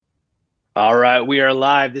All right, we are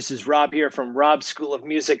live. This is Rob here from Rob's School of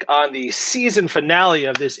Music on the season finale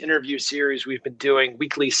of this interview series we've been doing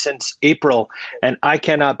weekly since April. And I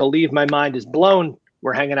cannot believe my mind is blown.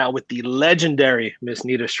 We're hanging out with the legendary Miss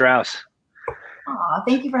Nita Strauss. Aw,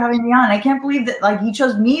 thank you for having me on. I can't believe that you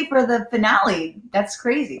chose me for the finale. That's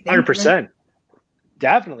crazy. Thank you. 100%.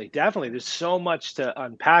 Definitely, definitely. There's so much to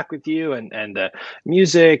unpack with you and the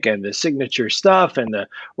music and the signature stuff and the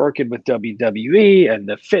working with WWE and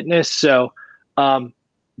the fitness. Um,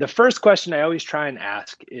 the first question I always try and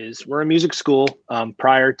ask is we're a music school.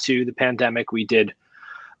 Prior to the pandemic, we did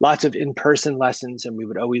lots of in-person lessons, and we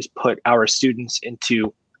would always put our students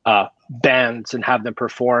into bands and have them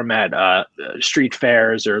perform at street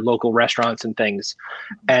fairs or local restaurants and things.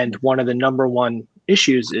 And one of the number one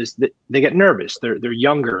issues is that they get nervous. They're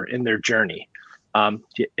younger in their journey, and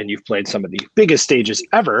you've played some of the biggest stages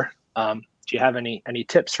ever. Do you have any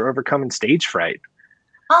tips for overcoming stage fright?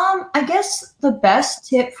 I guess the best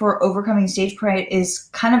tip for overcoming stage fright is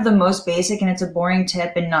kind of the most basic, and it's a boring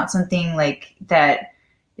tip and not something like that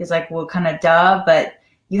is like, well, kind of duh, but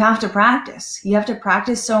you have to practice. You have to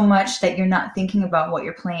practice so much that you're not thinking about what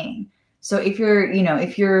you're playing. So if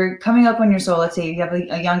you're coming up on your solo, let's say you have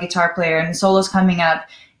a young guitar player and the solo's coming up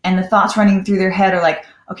and the thoughts running through their head are like,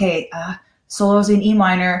 okay, solo's in E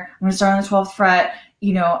minor. I'm going to start on the 12th fret,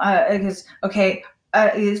 because, okay,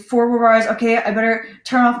 is four bars. Okay, I better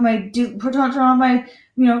turn off my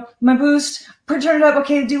my boost. Turn it up.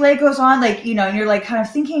 Okay, the delay goes on. And you're like kind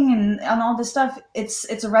of thinking and on all this stuff.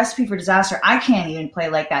 It's a recipe for disaster. I can't even play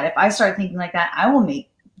like that. If I start thinking like that, I will make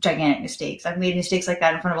gigantic mistakes. I've made mistakes like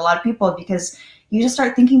that in front of a lot of people because you just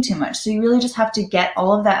start thinking too much. So you really just have to get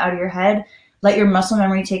all of that out of your head. Let your muscle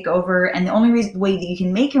memory take over. And the only way that you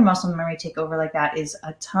can make your muscle memory take over like that is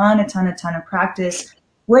a ton of practice,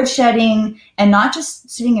 wood shedding, and not just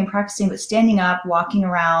sitting and practicing, but standing up, walking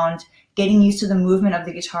around, getting used to the movement of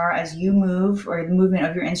the guitar as you move, or the movement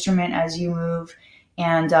of your instrument as you move.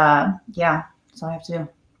 And yeah, that's all I have to do.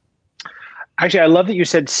 Actually, I love that you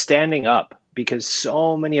said standing up because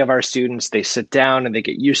so many of our students they sit down and they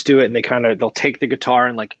get used to it and they'll take the guitar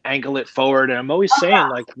and like angle it forward. And I'm always saying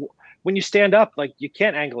like when you stand up, like you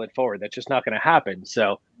can't angle it forward. That's just not going to happen.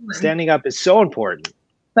 So standing up is so important.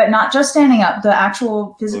 But not just standing up, the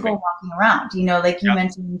actual physical Moving. walking around. Like you Yep.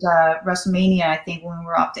 mentioned WrestleMania, I think, when we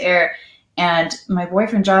were off the air. And my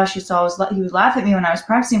boyfriend Josh, he would laugh at me when I was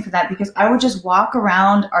practicing for that because I would just walk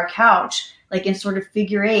around our couch like in sort of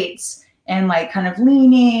figure eights and like kind of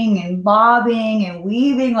leaning and bobbing and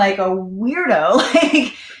weaving like a weirdo,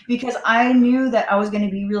 like because I knew that I was going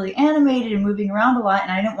to be really animated and moving around a lot,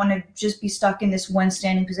 and I didn't want to just be stuck in this one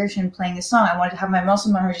standing position playing the song. I wanted to have my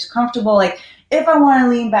muscle memory just comfortable, like if I want to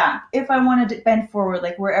lean back, if I wanted to bend forward,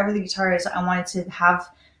 like wherever the guitar is, I wanted to have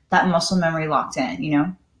that muscle memory locked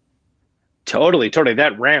in. Totally, totally.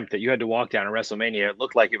 That ramp that you had to walk down at WrestleMania, it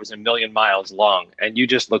looked like it was a million miles long. And you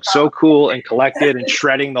just looked so cool and collected and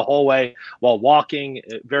shredding the whole way while walking.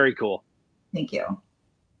 Very cool. Thank you.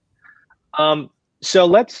 Um, so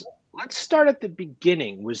let's start at the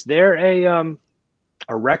beginning. Was there a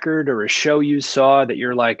record or a show you saw that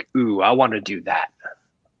you're like, ooh, I want to do that?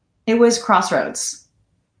 It was Crossroads.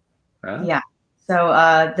 Huh? Yeah.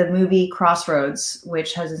 So the movie Crossroads,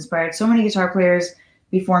 which has inspired so many guitar players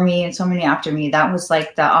before me and so many after me, that was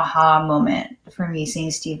like the aha moment for me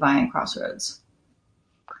seeing Steve Vai in Crossroads.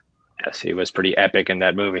 Yes, he was pretty epic in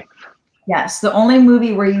that movie. Yes, the only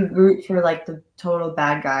movie where you root for like the total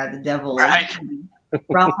bad guy, the devil. Like, Right.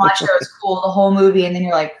 Ralph Macchio is cool the whole movie, and then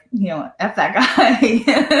you're like, F that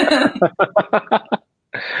guy.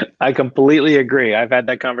 I completely agree. I've had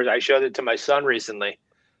that conversation. I showed it to my son recently.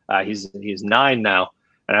 He's 9 now,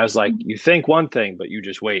 and I was like, "You think one thing, but you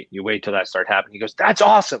just wait. You wait till that start happening." He goes, "That's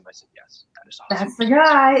awesome." I said, "Yes, that is awesome." That's the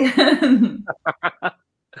guy.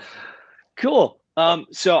 Cool.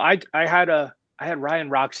 So I had Ryan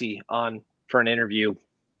Roxy on for an interview a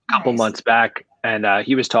couple Nice. months back, and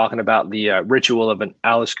he was talking about the ritual of an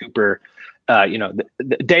Alice Cooper, the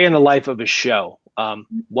day in the life of a show.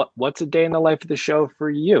 What's a day in the life of the show for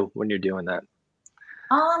you when you're doing that?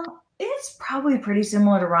 It's probably pretty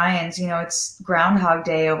similar to Ryan's. It's Groundhog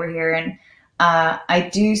Day over here, and I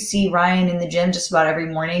do see Ryan in the gym just about every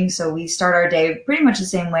morning. So we start our day pretty much the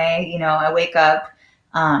same way. I wake up,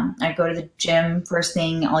 I go to the gym first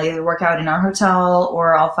thing. I'll either work out in our hotel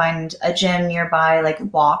or I'll find a gym nearby, like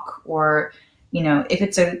walk or.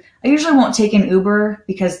 If I usually won't take an Uber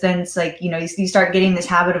because then it's like, you start getting this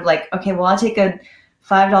habit of like, okay, well, I'll take a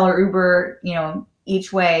 $5 Uber,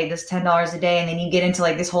 each way, this $10 a day. And then you get into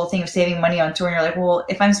like this whole thing of saving money on tour. And you're like, well,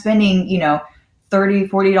 if I'm spending, $30,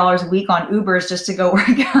 $40 a week on Ubers just to go work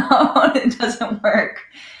out, it doesn't work.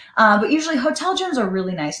 But usually hotel gyms are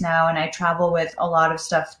really nice now, and I travel with a lot of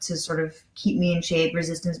stuff to sort of keep me in shape,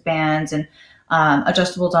 resistance bands and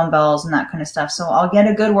adjustable dumbbells and that kind of stuff. So I'll get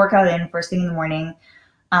a good workout in first thing in the morning.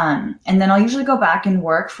 And then I'll usually go back and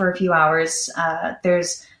work for a few hours.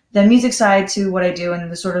 There's the music side to what I do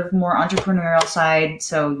and the sort of more entrepreneurial side.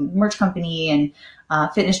 So merch company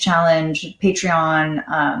and fitness challenge,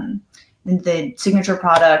 Patreon, the signature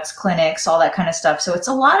products, clinics, all that kind of stuff. So it's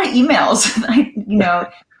a lot of emails.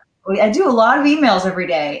 I do a lot of emails every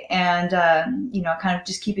day and, kind of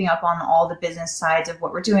just keeping up on all the business sides of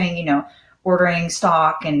what we're doing, ordering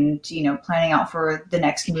stock and, planning out for the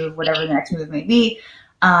next move, whatever the next move may be.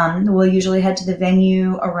 We'll usually head to the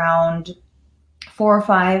venue around 4 or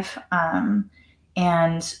 5.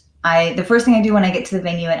 And the first thing I do when I get to the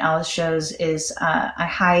venue at Alice shows is I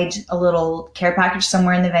hide a little care package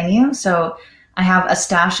somewhere in the venue. So I have a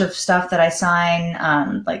stash of stuff that I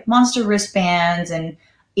sign, like monster wristbands and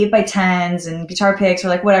 8x10s and guitar picks or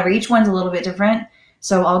like whatever. Each one's a little bit different.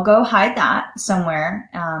 So I'll go hide that somewhere,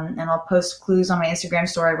 and I'll post clues on my Instagram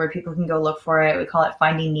story where people can go look for it. We call it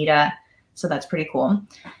Finding Nita. So that's pretty cool.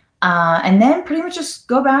 And then pretty much just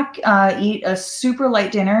go back, eat a super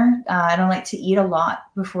light dinner. I don't like to eat a lot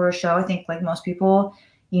before a show. I think like most people,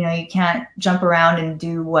 you can't jump around and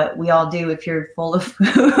do what we all do if you're full of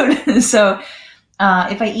food. So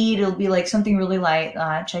if I eat, it'll be like something really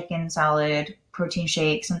light, chicken salad, protein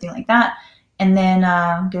shake, something like that. And then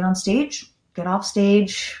get on stage, get off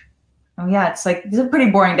stage. Oh yeah, it's a pretty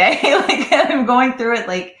boring day. Like I'm going through it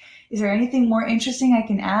like, is there anything more interesting I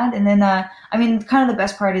can add? And then, kind of the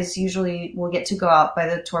best part is usually we'll get to go out by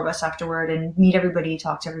the tour bus afterward and meet everybody,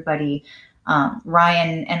 talk to everybody.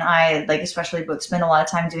 Ryan and I, like especially both spend a lot of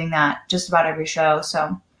time doing that just about every show.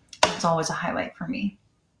 So it's always a highlight for me.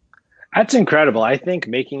 That's incredible. I think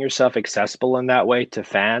making yourself accessible in that way to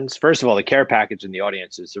fans, first of all, the care package in the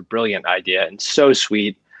audience is a brilliant idea and so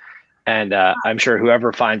sweet. And I'm sure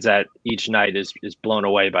whoever finds that each night is blown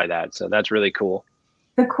away by that. So that's really cool.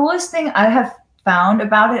 The coolest thing I have found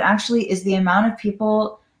about it actually is the amount of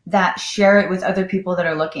people that share it with other people that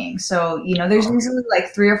are looking. So, there's usually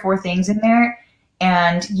like 3 or 4 things in there.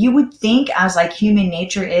 And you would think as like human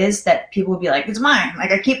nature is that people would be like, it's mine.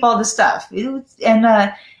 Like I keep all this stuff.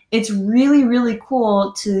 It's really, really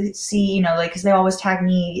cool to see, cause they always tag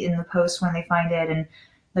me in the post when they find it and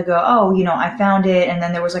they go, oh, I found it. And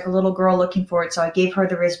then there was like a little girl looking for it. So I gave her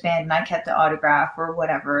the wristband and I kept the autograph or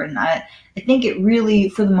whatever. And I think it really,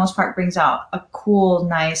 for the most part, brings out a cool,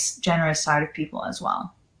 nice, generous side of people as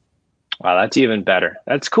well. Wow, that's even better.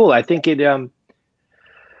 That's cool. I think the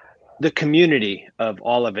community of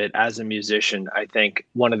all of it as a musician, I think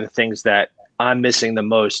one of the things that I'm missing the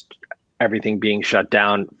most, everything being shut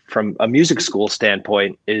down from a music school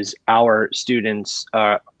standpoint, is our students,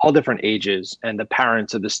 all different ages, and the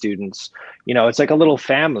parents of the students. It's like a little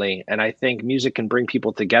family, and I think music can bring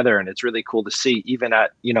people together, and it's really cool to see, even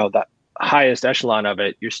at the highest echelon of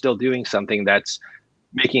it, you're still doing something that's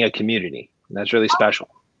making a community. And that's really special.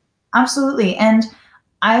 Absolutely. And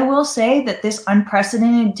I will say that this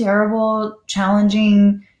unprecedented, terrible,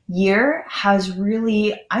 challenging year has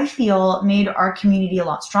really, I feel, made our community a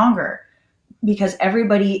lot stronger because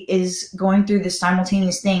everybody is going through this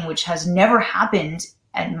simultaneous thing, which has never happened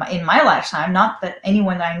in my lifetime, not that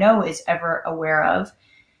anyone that I know is ever aware of.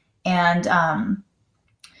 And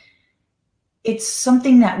it's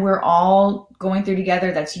something that we're all going through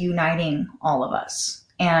together that's uniting all of us.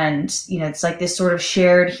 And, it's like this sort of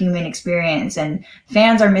shared human experience, and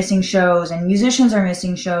fans are missing shows and musicians are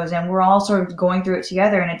missing shows, and we're all sort of going through it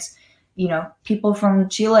together. And it's, people from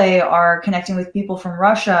Chile are connecting with people from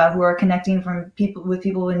Russia, who are connecting with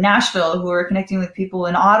people in Nashville, who are connecting with people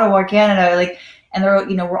in Ottawa, Canada. And they're,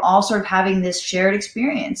 we're all sort of having this shared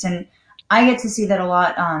experience. And I get to see that a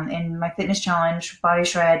lot in my fitness challenge, Body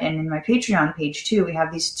Shred, and in my Patreon page too. We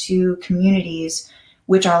have these 2 communities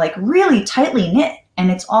which are like really tightly knit. And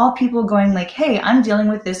it's all people going like, hey, I'm dealing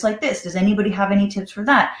with this like this. Does anybody have any tips for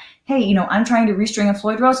that? Hey, I'm trying to restring a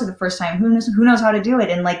Floyd Rose for the first time. Who knows how to do it?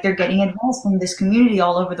 And like they're getting advice from this community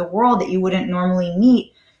all over the world that you wouldn't normally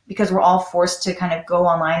meet because we're all forced to kind of go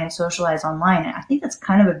online and socialize online. And I think that's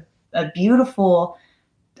kind of a beautiful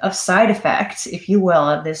side effect, if you will,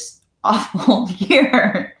 of this awful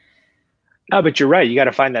year. No, but you're right. You got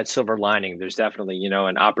to find that silver lining. There's definitely,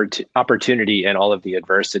 an opportunity in all of the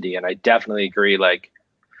adversity. And I definitely agree, like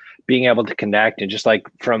being able to connect and just like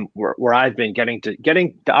from where I've been getting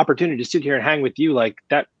the opportunity to sit here and hang with you, like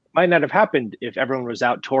that might not have happened if everyone was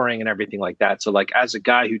out touring and everything like that. So like as a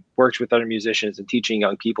guy who works with other musicians and teaching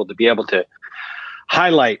young people, to be able to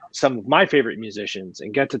highlight some of my favorite musicians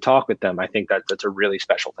and get to talk with them, I think that's a really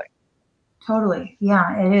special thing. Totally.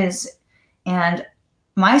 Yeah, it is. And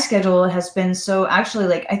my schedule has been so actually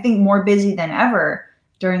like I think more busy than ever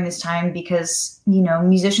during this time because,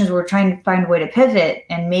 musicians were trying to find a way to pivot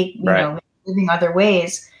and make, Right. make a living other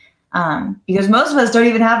ways. Because most of us don't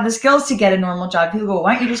even have the skills to get a normal job. People go,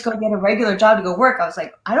 why don't you just go get a regular job to go work? I was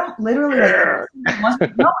like, I don't literally like, Yeah. no,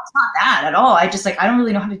 it's not that at all. I just like, I don't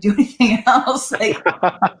really know how to do anything else. Like,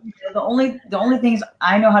 the only things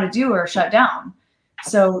I know how to do are shut down.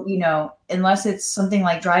 So, unless it's something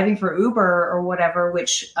like driving for Uber or whatever,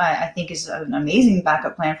 which I think is an amazing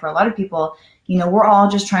backup plan for a lot of people, we're all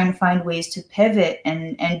just trying to find ways to pivot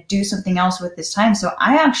and do something else with this time. So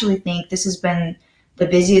I actually think this has been the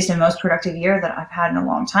busiest and most productive year that I've had in a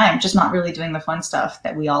long time, just not really doing the fun stuff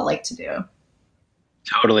that we all like to do.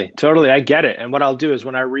 Totally, totally. I get it. And what I'll do is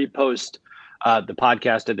when I repost the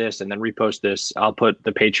podcast of this and then repost this, I'll put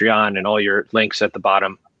the Patreon and all your links at the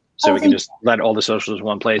bottom so Oh, we can thank just let all the socials in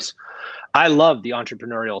one place. I love the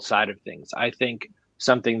entrepreneurial side of things. I think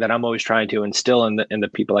something that I'm always trying to instill in the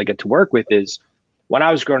people I get to work with is when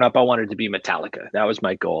I was growing up, I wanted to be Metallica. That was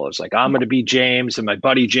my goal. It was like, I'm going to be James, and my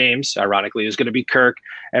buddy James, ironically, is going to be Kirk,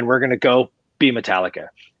 and we're going to go be Metallica. you.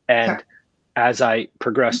 And as I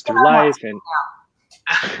progressed through Sure. life and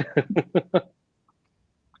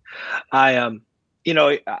I you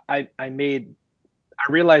know, I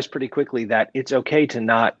realized pretty quickly that it's okay to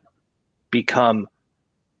not become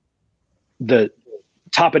the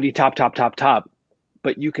toppity top,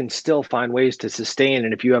 but you can still find ways to sustain.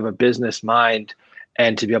 And if you have a business mind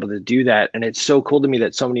and to be able to do that, and it's so cool to me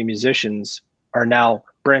that so many musicians are now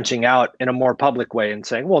branching out in a more public way and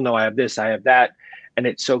saying, well, no, I have this, I have that. And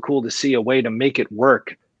it's so cool to see a way to make it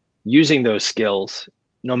work using those skills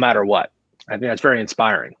no matter what. I think that's very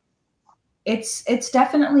inspiring. It's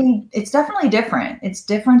definitely different. It's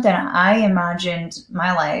different than I imagined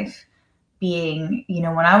my life being,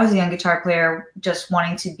 when I was a young guitar player, just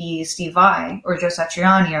wanting to be Steve Vai or Joe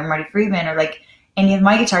Satriani or Marty Friedman or like any of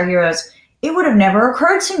my guitar heroes. It would have never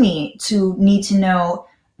occurred to me to need to know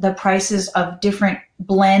the prices of different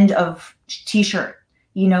blend of t-shirt.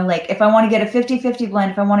 Like if I want to get a 50-50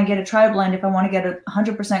 blend, if I want to get a tri blend, if I want to get a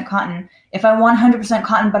 100% cotton, if I want 100%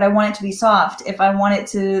 cotton, but I want it to be soft, if I want it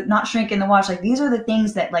to not shrink in the wash, like these are the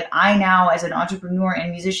things that like I now as an entrepreneur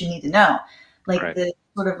and musician need to know. Like Right. the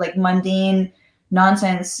sort of like mundane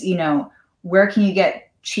nonsense, where can you get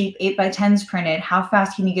cheap 8x10s printed? How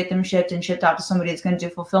fast can you get them shipped and shipped out to somebody that's going to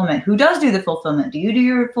do fulfillment? Who does do the fulfillment? Do you do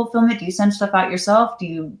your fulfillment? Do you send stuff out yourself? Do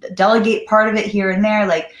you delegate part of it here and there?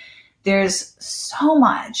 Like there's so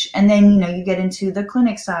much. And then, you get into the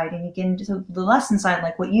clinic side and you get into the lesson side,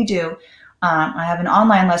 like what you do. I have an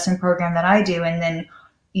online lesson program that I do. And then,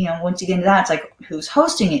 once you get into that, it's like, who's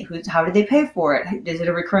hosting it? How did they pay for it? Is it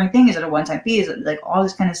a recurring thing? Is it a one-time fee? Is it like all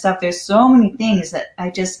this kind of stuff? There's so many things that I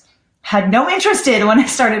just had no interest in when I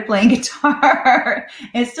started playing guitar.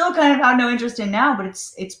 And still kind of have no interest in now, but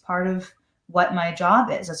it's part of what my job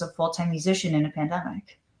is as a full-time musician in a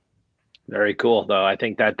pandemic. Very cool, though. I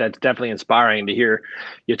think that that's definitely inspiring to hear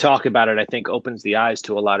you talk about it. I think opens the eyes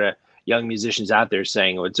to a lot of young musicians out there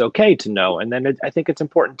saying, oh, it's okay to know. And then I think it's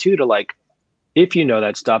important too to like, if you know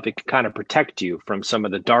that stuff, it can kind of protect you from some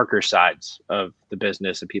of the darker sides of the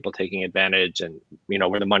business and people taking advantage and,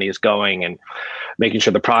 where the money is going and making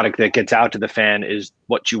sure the product that gets out to the fan is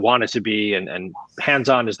what you want it to be. And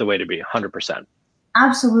hands-on is the way to be 100%.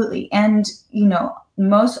 Absolutely. And,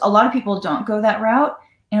 a lot of people don't go that route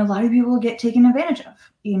and a lot of people get taken advantage of.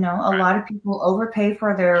 A Right. lot of people overpay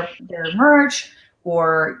for their merch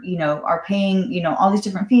or, are paying, all these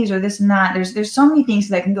different fees or this and that. There's so many things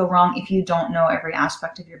that can go wrong if you don't know every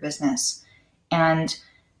aspect of your business. And,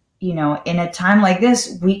 in a time like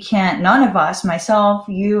this, none of us, myself,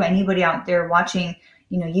 you, anybody out there watching,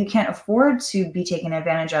 you can't afford to be taken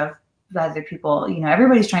advantage of by other people.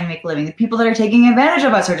 Everybody's trying to make a living. The people that are taking advantage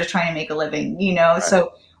of us are just trying to make a living, Right.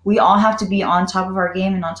 so we all have to be on top of our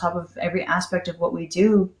game and on top of every aspect of what we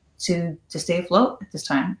do to stay afloat at this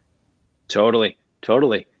time. Totally.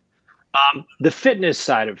 Totally. The fitness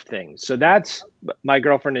side of things. So that's my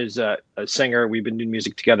girlfriend is a singer. We've been doing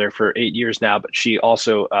music together for 8 years now, but she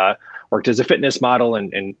also worked as a fitness model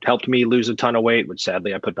and helped me lose a ton of weight, which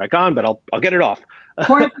sadly I put back on, but I'll get it off.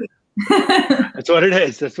 Quarantine. That's what it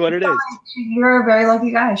is. That's what it is. You're a very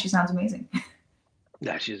lucky guy. She sounds amazing.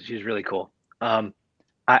 Yeah, she's really cool.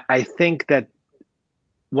 I think that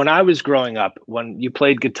when I was growing up, when you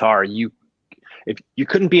played guitar, if you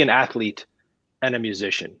couldn't be an athlete and a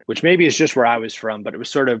musician, which maybe is just where I was from, but it was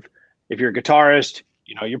sort of if you're a guitarist,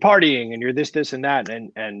 you're partying and you're this and that.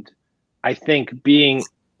 And I think being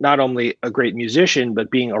not only a great musician, but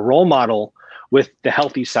being a role model with the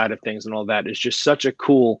healthy side of things and all that is just such a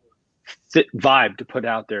cool fit vibe to put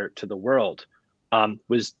out there to the world.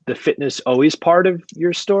 Was the fitness always part of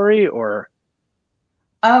your story, or?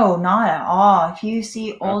 Oh, not at all. If you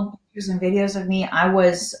see Oh, old pictures and videos of me, I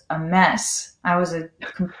was a mess. I was a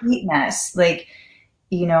complete mess. Like,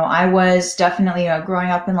 I was definitely, growing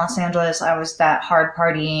up in Los Angeles, I was that hard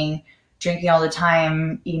partying, drinking all the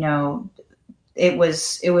time. It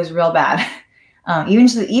was real bad.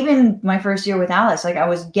 Even my first year with Alice, like I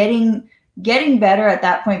was getting better at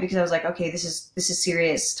that point because I was like, okay, this is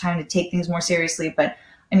serious. Time to take things more seriously. But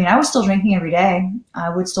I mean, I was still drinking every day. I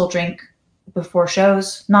would still drink before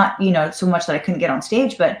shows, not so much that I couldn't get on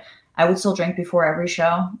stage, but I would still drink before every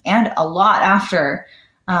show and a lot after.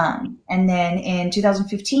 And then in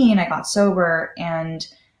 2015, I got sober, and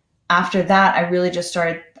after that, I really just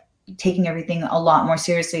started taking everything a lot more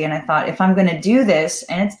seriously. And I thought, if I'm going to do this,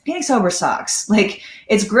 and being sober sucks. Like,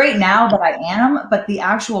 it's great now that I am, but the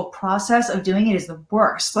actual process of doing it is the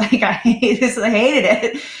worst. Like, I hated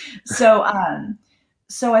it. So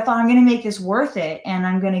I thought, I'm going to make this worth it, and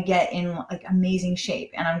I'm going to get in like amazing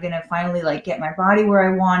shape, and I'm going to finally like get my body where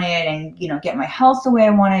I want it, and get my health the way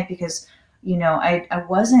I want it, because I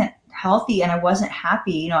wasn't healthy and I wasn't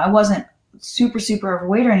happy. I wasn't super super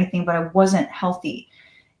overweight or anything, but I wasn't healthy.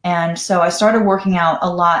 And so I started working out a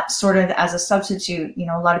lot, sort of as a substitute.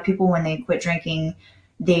 A lot of people, when they quit drinking,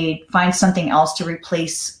 they find something else to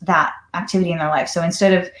replace that activity in their life. So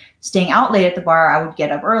instead of staying out late at the bar, I would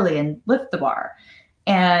get up early and lift the bar.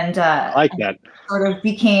 And I like that. sort of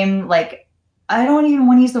became like, I don't even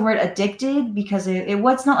want to use the word addicted, because it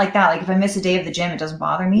was not like that. Like, if I miss a day of the gym, it doesn't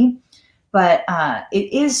bother me. But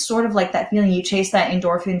it is sort of like that feeling. You chase that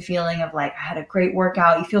endorphin feeling of like, I had a great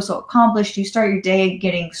workout. You feel so accomplished. You start your day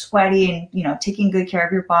getting sweaty and, taking good care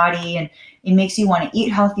of your body. And it makes you want to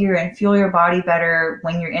eat healthier and fuel your body better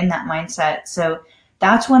when you're in that mindset. So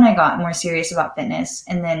that's when I got more serious about fitness.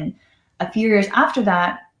 And then a few years after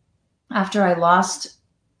that, after I lost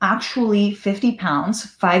actually 50 pounds,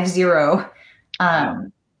 50, Wow.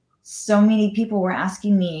 so many people were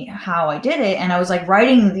asking me how I did it. And I was like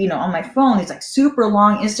writing, on my phone, these like super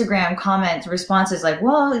long Instagram comments, responses like,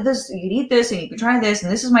 well, this, you could eat this and you could try this.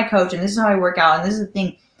 And this is my coach and this is how I work out. And this is the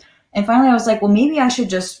thing. And finally I was like, well, maybe I should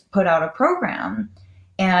just put out a program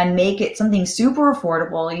and make it something super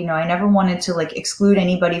affordable. I never wanted to like exclude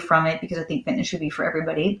anybody from it, because I think fitness should be for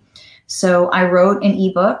everybody. So I wrote an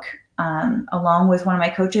ebook. Along with one of my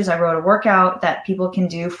coaches, I wrote a workout that people can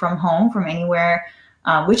do from home, from anywhere,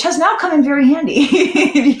 which has now come in very handy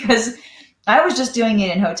because I was just doing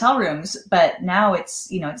it in hotel rooms, but now it's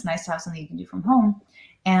nice to have something you can do from home.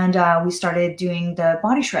 And we started doing the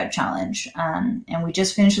Body Shred Challenge, and we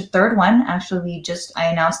just finished the third one. Actually, I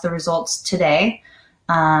announced the results today.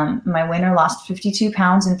 My winner lost 52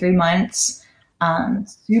 pounds in 3 months.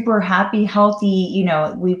 Super happy, healthy.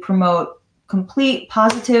 We promote complete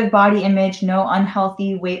positive body image, no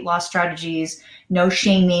unhealthy weight loss strategies, no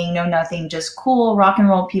shaming, no nothing, just cool rock and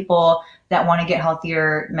roll people that want to get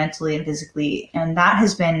healthier mentally and physically. And that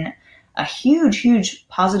has been a huge, huge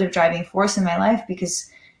positive driving force in my life, because,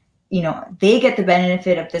 they get the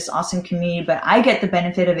benefit of this awesome community, but I get the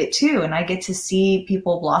benefit of it too. And I get to see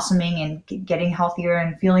people blossoming and getting healthier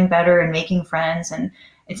and feeling better and making friends. And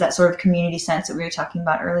it's that sort of community sense that we were talking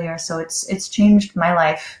about earlier. So it's changed my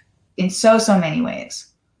life in so many ways.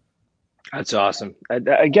 That's awesome.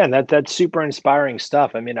 Again, that's super inspiring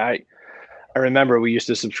stuff. I mean, I remember we used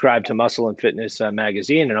to subscribe to Muscle and Fitness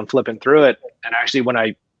magazine, and I'm flipping through it. And actually, when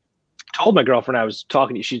I told my girlfriend I was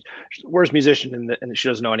talking to you, she's the worst musician, and she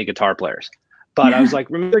doesn't know any guitar players. But I was like,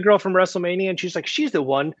 remember the girl from WrestleMania? And she's like, she's the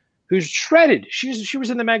one who's shredded. She was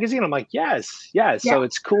in the magazine. I'm like, yes, yes. Yeah. So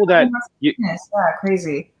it's cool that you, Yeah,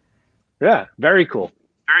 crazy. yeah, very cool,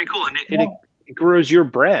 very cool, and Yeah. it grows your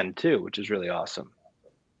brand too, which is really awesome.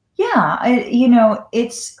 Yeah,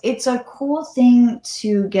 it's a cool thing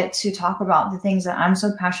to get to talk about the things that I'm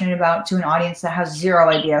so passionate about to an audience that has zero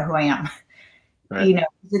idea who I am. Right.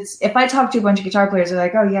 It's, if I talk to a bunch of guitar players, they're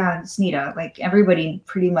like, "Oh yeah, it's Nita." Like, everybody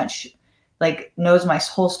pretty much like knows my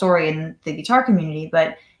whole story in the guitar community.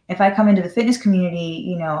 But if I come into the fitness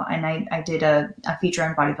community, and I did a feature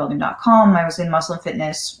on bodybuilding.com. I was in Muscle and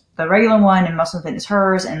Fitness, the regular one, and Muscle and Fitness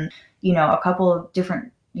hers, and a couple of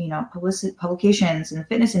different publications in the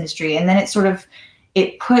fitness industry. And then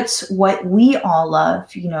it puts what we all love,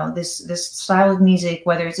 this style of music,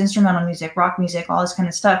 whether it's instrumental music, rock music, all this kind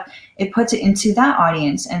of stuff, it puts it into that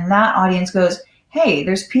audience. And that audience goes, hey,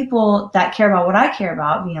 there's people that care about what I care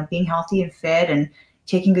about, being healthy and fit and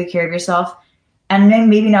taking good care of yourself. And then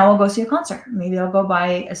maybe now I'll go see a concert. Maybe I'll go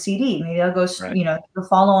buy a CD. Maybe I'll go, Right.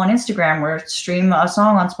 follow on Instagram or stream a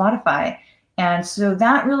song on Spotify. And so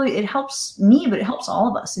that really, it helps me, but it helps all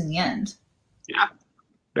of us in the end. Yeah.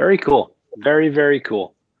 Very cool. Very, very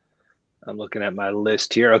cool. I'm looking at my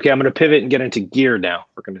list here. Okay, I'm going to pivot and get into gear now.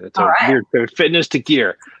 We're going to All a right. weird pivot, fitness to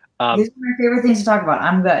gear. These are my favorite things to talk about.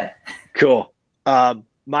 I'm good. Cool.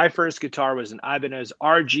 My first guitar was an Ibanez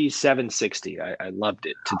RG760. I loved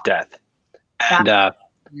it to death. That's And a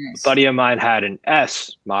nice. buddy of mine had an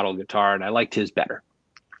S model guitar, and I liked his better.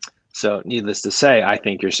 So, needless to say, I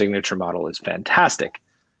think your signature model is fantastic.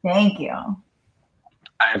 Thank you.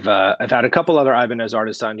 I've had a couple other Ibanez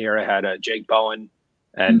artists on here. I had Jake Bowen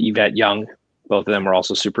and Mhm. Yvette Young. Both of them were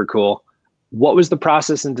also super cool. What was the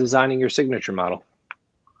process in designing your signature model?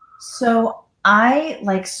 So I,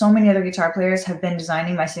 like so many other guitar players, have been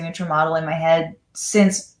designing my signature model in my head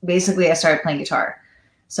since basically I started playing guitar.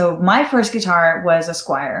 So my first guitar was a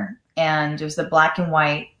Squire, and it was the black and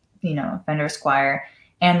white, Fender Squire.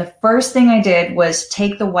 And the first thing I did was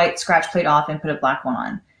take the white scratch plate off and put a black one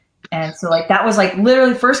on. And so like that was like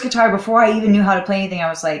literally first guitar before I even knew how to play anything. I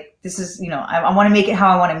was like, this is, I want to make it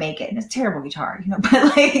how I want to make it. And it's a terrible guitar,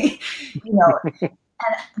 but like, you know,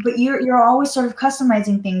 but you're always sort of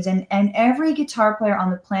customizing things, and every guitar player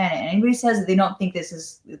on the planet, and anybody says that they don't think this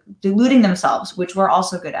is deluding themselves, which we're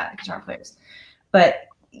also good at, guitar players. But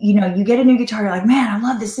you get a new guitar, you're like, man, I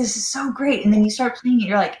love this, this is so great, and then you start playing it,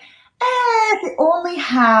 you're like, if it only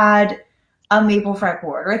had a maple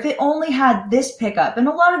fretboard, or if it only had this pickup. And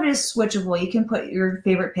a lot of it is switchable. You can put your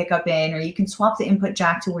favorite pickup in, or you can swap the input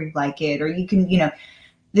jack to where you like it, or you can,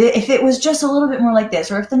 if it was just a little bit more like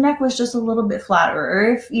this, or if the neck was just a little bit flatter,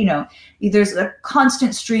 or if there's a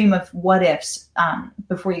constant stream of what ifs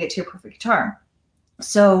before you get to your perfect guitar.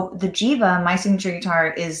 So the Jiva, my signature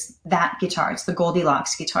guitar, is that guitar. It's the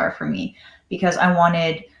Goldilocks guitar for me, because I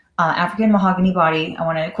wanted African mahogany body, I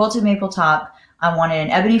wanted a quilted maple top, I wanted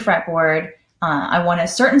an ebony fretboard. I want a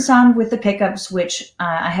certain sound with the pickups, which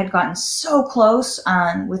I had gotten so close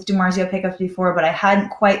with DiMarzio pickups before, but I hadn't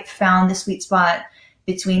quite found the sweet spot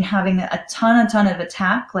between having a ton of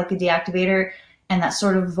attack, like a deactivator, and that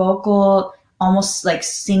sort of vocal, almost like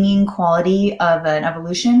singing quality of an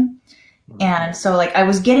Evolution. And so like I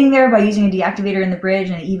was getting there by using a deactivator in the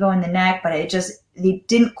bridge and an Evo in the neck, but they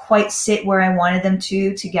didn't quite sit where I wanted them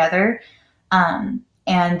to together.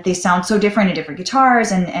 And they sound so different in different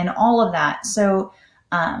guitars and all of that. So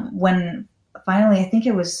when finally,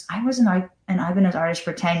 I was an Ibanez artist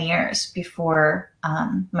for 10 years before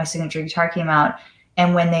my signature guitar came out.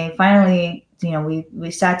 And when they finally,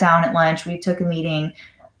 we sat down at lunch, we took a meeting,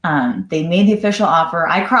 they made the official offer.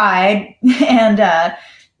 I cried. And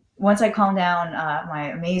once I calmed down, my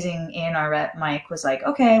amazing A&R rep, Mike, was like,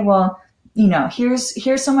 okay, well,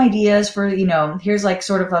 here's some ideas for, here's like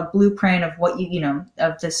sort of a blueprint of what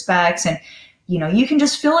of the specs. And, you can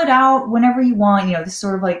just fill it out whenever you want. This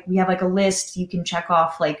sort of like, we have like a list you can check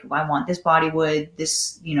off, like, I want this body wood,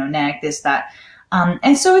 this, neck, this, that.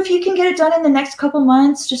 And so if you can get it done in the next couple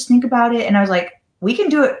months, just think about it. And I was like, we can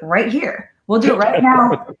do it right here. We'll do it right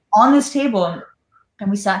now on this table.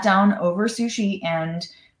 And we sat down over sushi and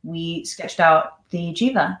we sketched out the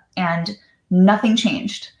Jiva, and nothing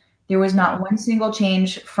changed. There was not one single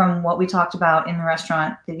change from what we talked about in the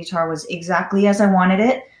restaurant. The guitar was exactly as I wanted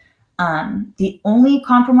it. The only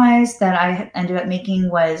compromise that I ended up making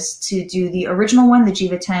was to do the original one, the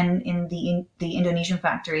Jiva 10, in the Indonesian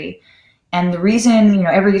factory. And the reason,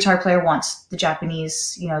 every guitar player wants the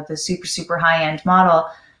Japanese, the super, super high end model,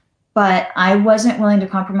 but I wasn't willing to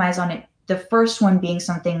compromise on it. The first one being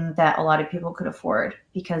something that a lot of people could afford,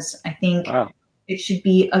 because I think Wow. it should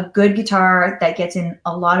be a good guitar that gets in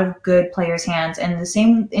a lot of good players' hands. And the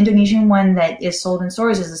same Indonesian one that is sold in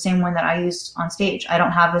stores is the same one that I used on stage. I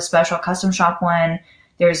don't have a special custom shop one.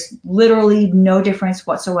 There's literally no difference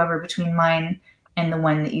whatsoever between mine and the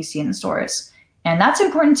one that you see in the stores. And that's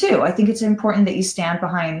important too. I think it's important that you stand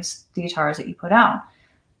behind the guitars that you put out.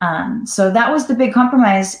 So that was the big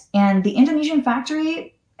compromise. And the Indonesian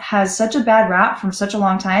factory has such a bad rap from such a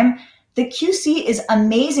long time. The QC is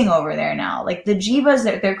amazing over there now. Like the Jivas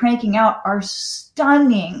that they're cranking out are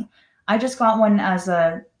stunning. I just got one of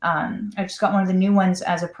the new ones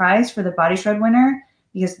as a prize for the Body Shred winner,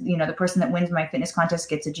 because the person that wins my fitness contest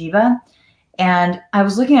gets a Jiva. And I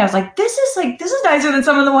was looking, I was like, this is nicer than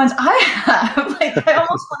some of the ones I have. Like I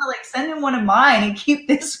almost want to like send him one of mine and keep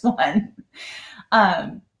this one.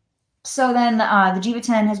 So then the Jiva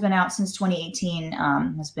 10 has been out since 2018,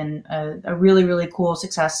 has been a really, really cool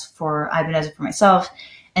success for Ibanez and for myself.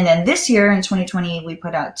 And then this year in 2020, we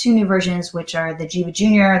put out two new versions, which are the Jiva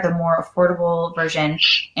Junior, the more affordable version,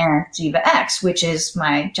 and Jiva X, which is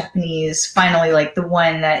my Japanese, finally like the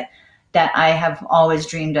one that I have always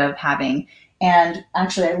dreamed of having. And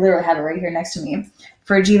actually, I literally have it right here next to me.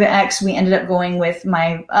 For Jiva X, we ended up going with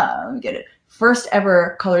my let me get it, first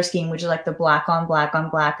ever color scheme, which is like the black on black on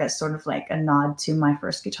black, as sort of like a nod to my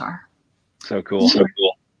first guitar. So cool. So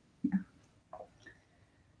cool.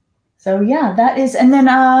 So yeah, that is, and then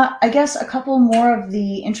I guess a couple more of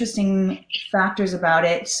the interesting factors about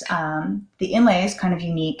it. The inlay is kind of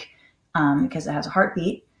unique because it has a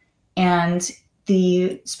heartbeat, and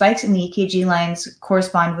the spikes in the EKG lines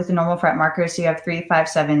correspond with the normal fret markers. So you have 3, 5,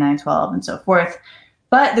 7, 9, 12, and so forth.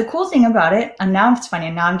 But the cool thing about it, and now it's funny,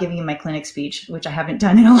 and now I'm giving you my clinic speech, which I haven't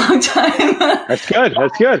done in a long time. That's good.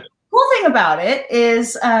 That's good. Cool thing about it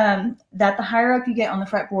is that the higher up you get on the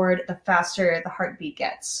fretboard, the faster the heartbeat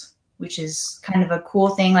gets, which is kind of a cool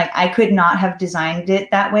thing. Like I could not have designed it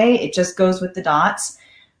that way. It just goes with the dots.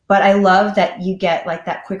 But I love that you get like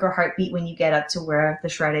that quicker heartbeat when you get up to where the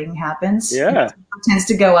shredding happens. Yeah. It tends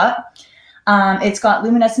to go up. It's got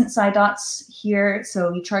luminescent side dots here.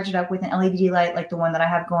 So you charge it up with an LED light like the one that I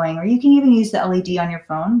have going, or you can even use the LED on your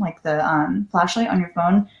phone, like the flashlight on your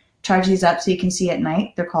phone. Charge these up so you can see at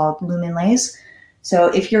night. They're called Luminlays. So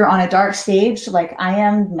if you're on a dark stage, like I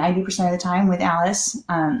am 90% of the time with Alice,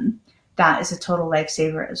 that is a total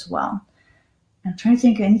lifesaver as well. I'm trying to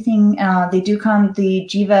think of anything. They do come, the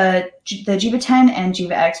Jiva 10 and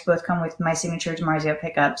Jiva X both come with my signature DiMarzio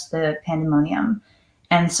pickups, the Pandemonium.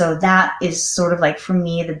 And so that is sort of like, for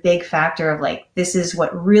me, the big factor of like, this is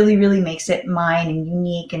what really, really makes it mine and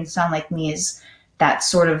unique and sound like me, is that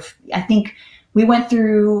sort of, I think we went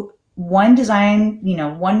through one design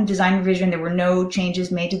revision. There were no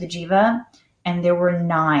changes made to the Jiva, and there were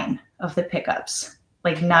 9 of the pickups,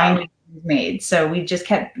 like 9 made. So we just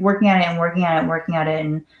kept working at it and working at it and working at it.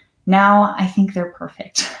 And now I think they're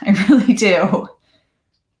perfect. I really do.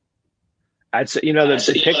 I'd say,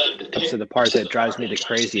 the pickups are the part that drives me the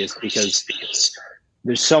craziest, because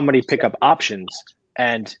there's so many pickup options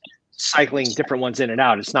and cycling different ones in and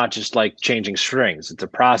out. It's not just like changing strings. It's a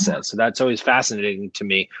process. So that's always fascinating to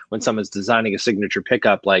me when someone's designing a signature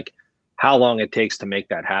pickup, like how long it takes to make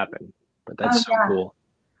that happen. But that's so cool.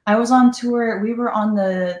 I was on tour. We were on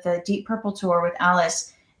the Deep Purple tour with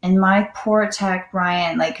Alice, and my poor tech,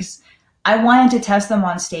 Brian, like, 'cause I wanted to test them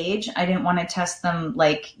on stage. I didn't want to test them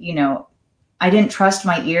like, I didn't trust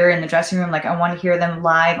my ear in the dressing room. Like I want to hear them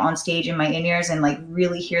live on stage in my in-ears and like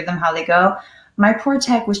really hear them how they go. My poor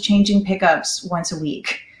tech was changing pickups once a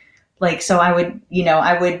week. Like, so I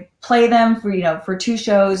would play them for 2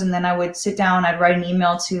 shows, and then I would sit down, I'd write an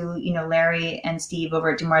email to, Larry and Steve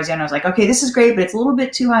over at DiMarzio, and I was like, okay, this is great, but it's a little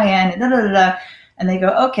bit too high end, and and they go,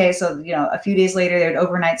 okay. So, a few days later, they would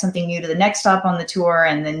overnight something new to the next stop on the tour.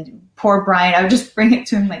 And then poor Brian, I would just bring it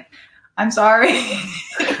to him like, I'm sorry.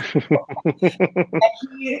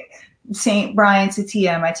 St. Brian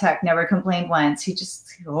Satia, my tech, never complained once. He just,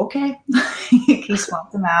 okay. He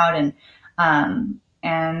swapped them out.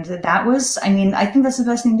 And that was, I think that's the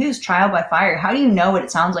best thing to do, is trial by fire. How do you know what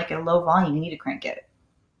it sounds like at a low volume? You need to crank it.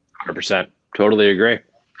 100%. Totally agree.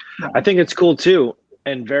 Yeah. I think it's cool too,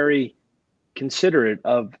 and very considerate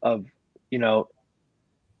of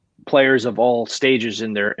players of all stages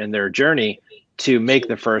in their journey, to make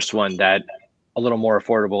the first one that a little more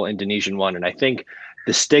affordable Indonesian one. And I think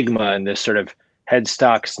the stigma and this sort of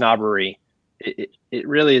headstock snobbery, it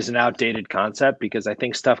really is an outdated concept, because I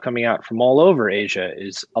think stuff coming out from all over Asia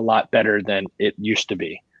is a lot better than it used to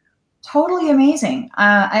be. Totally amazing.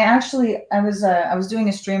 I was doing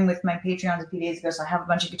a stream with my Patreons a few days ago, so I have a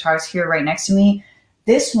bunch of guitars here right next to me.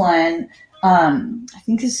 This one, I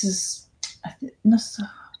think this is,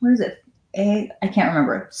 what is it? I can't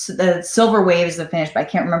remember. So the Silver Wave is the finish, but I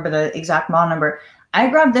can't remember the exact model number. I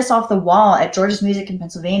grabbed this off the wall at George's Music in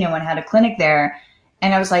Pennsylvania when I had a clinic there.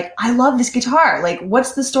 And I was like, I love this guitar. Like,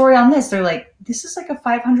 what's the story on this? They're like, this is like a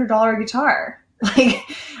 $500 guitar. Like,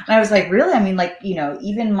 and I was like, really?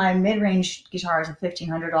 Even my mid-range guitar is a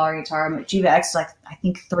 $1,500 guitar. My Jiva X is like, I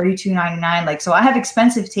think $32.99. Like, so I have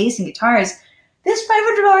expensive taste in guitars. This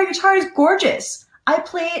 $500 guitar is gorgeous. I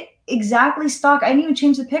play it exactly stock. I didn't even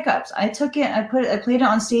change the pickups. I took it, I played it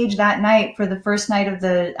on stage that night for the first night of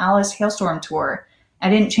the Alice Hailstorm tour. I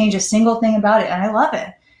didn't change a single thing about it, and I love it.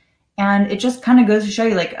 And it just kind of goes to show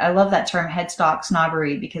you, like, I love that term headstock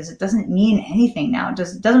snobbery, because it doesn't mean anything now. It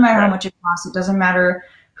doesn't matter how much it costs. It doesn't matter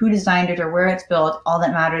who designed it or where it's built. All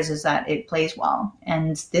that matters is that it plays well.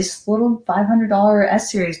 And this little $500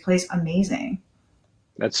 S series plays amazing.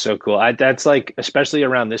 That's so cool. That's like, especially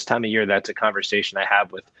around this time of year, that's a conversation I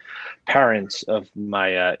have with parents of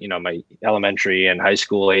my, my elementary and high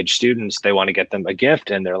school age students. They want to get them a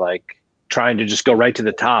gift, and they're like trying to just go right to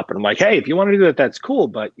the top. And I'm like, hey, if you want to do that, that's cool,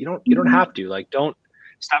 but you don't have to. Like, don't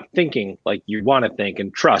stop thinking like you want to think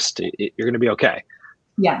and trust you're going to be okay.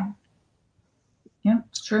 Yeah. Yeah,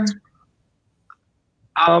 it's true.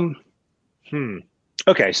 Um,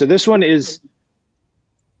 Okay, so this one is,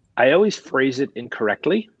 I always phrase it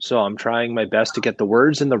incorrectly, so I'm trying my best to get the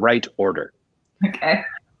words in the right order. Okay.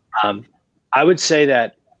 Um, I would say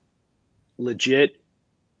that legit,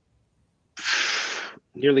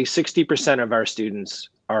 nearly 60% of our students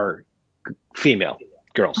are female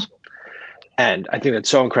girls. And I think that's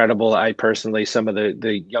so incredible. I personally, some of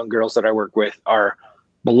the young girls that I work with are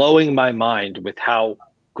blowing my mind with how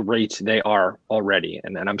great they are already.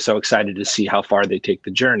 And I'm so excited to see how far they take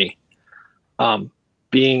the journey. Um,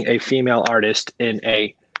 Being a female artist in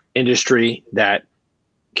a industry that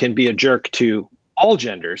can be a jerk to all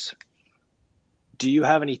genders, do you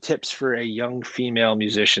have any tips for a young female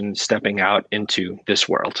musician stepping out into this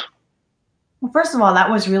world? Well, first of all, that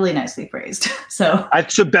was really nicely phrased. So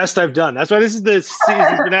That's the best I've done. That's why this is the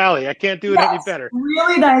season finale. I can't do it any yes, better.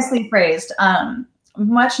 really nicely phrased.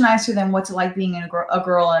 Much nicer than what's it like being in a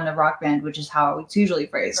girl in a rock band, which is how it's usually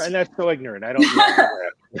And phrased. that's so ignorant. I don't know that.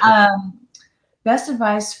 um, Best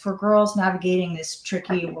advice for girls navigating this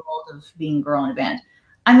tricky world of being a girl in a band.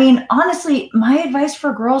 I mean, honestly, my advice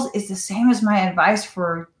for girls is the same as my advice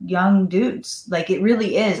for young dudes. Like it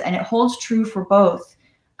really is, and it holds true for both.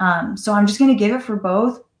 So I'm just going to give it for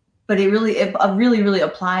both, but it really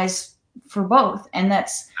applies for both. And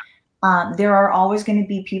that's there are always going to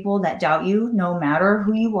be people that doubt you, no matter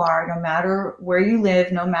who you are, no matter where you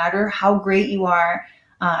live, no matter how great you are.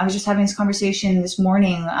 I was just having this conversation this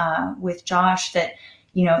morning with Josh that,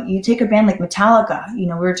 you take a band like Metallica, we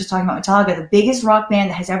were just talking about Metallica, the biggest rock band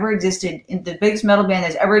that has ever existed, the biggest metal band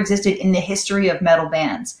that's ever existed in the history of metal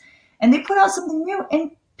bands. And they put out something new and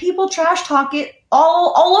people trash talk it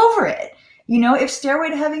all over it. If Stairway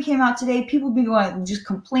to Heaven came out today, people would be going just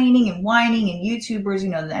complaining and whining, and YouTubers,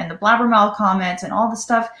 and the blabbermouth comments and all the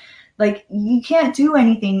stuff. Like you can't do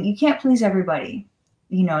anything. You can't please everybody,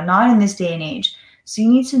 not in this day and age. So you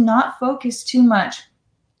need to not focus too much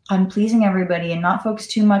on pleasing everybody and not focus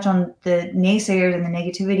too much on the naysayers and the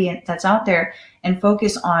negativity that's out there, and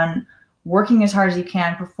focus on working as hard as you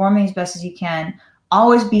can, performing as best as you can.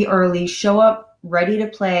 Always be early, show up ready to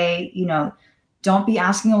play, don't be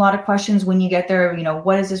asking a lot of questions when you get there.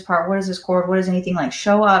 What is this part? What is this chord? What is anything? Like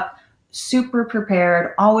show up super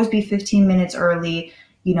prepared, always be 15 minutes early,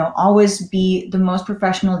 always be the most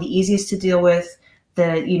professional, the easiest to deal with,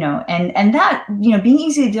 and that, being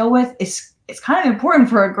easy to deal with is it's kind of important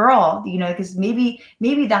for a girl, because maybe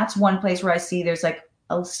that's one place where I see there's like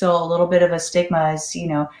still a little bit of a stigma as, you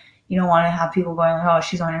don't want to have people going, oh,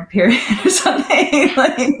 she's on her period or something.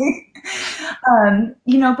 But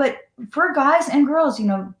for guys and girls,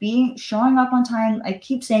 showing up on time. I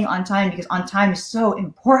keep saying on time because on time is so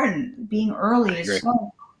important. Being early is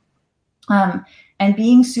so, and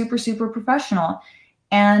being super, super professional.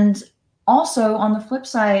 And also on the flip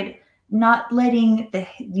side, not letting I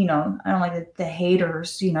don't like the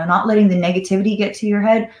haters, not letting the negativity get to your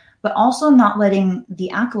head, but also not letting the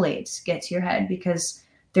accolades get to your head, because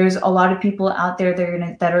there's a lot of people out there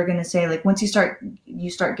that are gonna say, like, once you start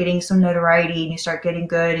getting some notoriety and you start getting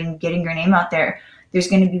good and getting your name out there, there's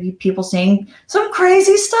going to be people saying some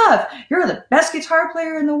crazy stuff. You're the best guitar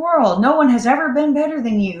player in the world. No one has ever been better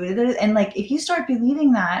than you. And like, if you start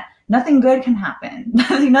believing that, nothing good can happen.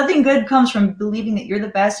 Nothing good comes from believing that you're the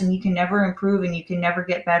best and you can never improve and you can never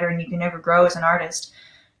get better and you can never grow as an artist.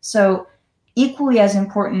 So equally as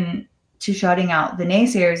important to shutting out the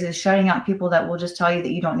naysayers is shutting out people that will just tell you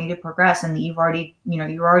that you don't need to progress and that you're already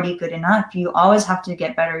good enough. You always have to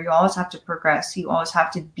get better. You always have to progress. You always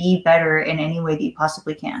have to be better in any way that you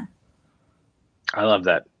possibly can. I love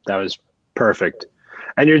that. That was perfect.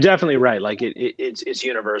 And you're definitely right. Like it's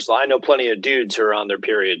universal. I know plenty of dudes who are on their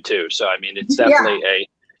period too. So I mean, it's definitely a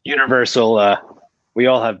universal. We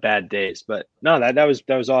all have bad days, but no, that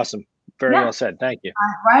was awesome. Very well said. Thank you.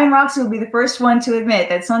 Ryan Roxy will be the first one to admit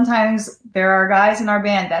that sometimes there are guys in our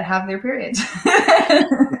band that have their periods.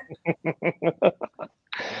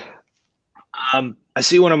 I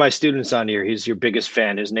see one of my students on here. He's your biggest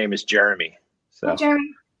fan. His name is Jeremy. So, hi, Jeremy.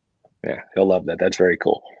 Yeah, he'll love that. That's very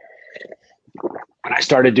cool. When I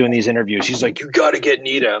started doing these interviews, he's like, "You got to get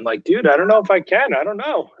Nita." I'm like, "Dude, I don't know if I can. I don't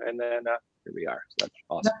know." And then here we are. So that's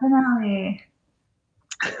awesome. Definitely.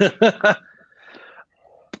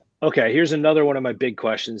 Okay, here's another one of my big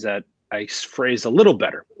questions that I phrased a little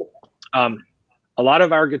better. A lot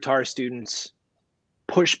of our guitar students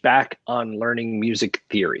push back on learning music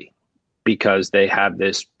theory because they have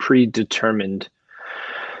this predetermined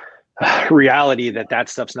reality that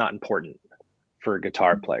stuff's not important for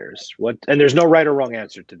guitar players. And there's no right or wrong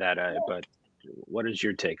answer to that, but What is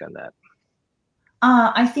your take on that?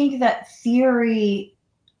 I think that theory,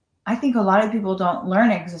 I think a lot of people don't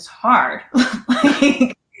learn it because it's hard.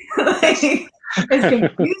 like, Yes. like,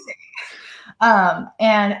 it's confusing.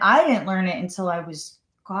 And I didn't learn it until I was,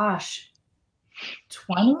 gosh,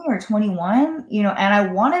 20 or 21, and I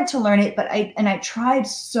wanted to learn it, but I tried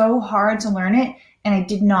so hard to learn it and I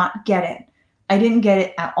did not get it. I didn't get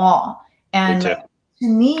it at all. Me And too. to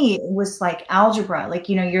me, it was like algebra. Like,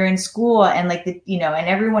 you're in school and like and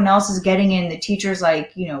everyone else is getting in. The teacher's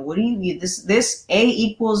like, what do you, this A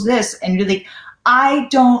equals this. And you're like, I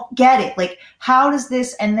don't get it. Like, how does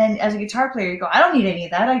this? And then as a guitar player, you go, I don't need any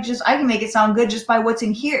of that. I can make it sound good just by what's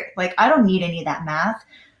in here. Like, I don't need any of that math.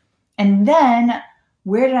 And then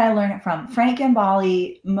where did I learn it from? Frank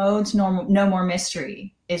Gambale, Modes No More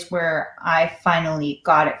Mystery is where I finally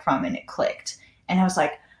got it from and it clicked. And I was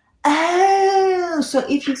like, oh, so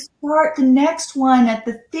if you start the next one at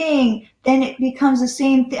the thing, then it becomes the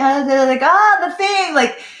same thing. They're like, the thing.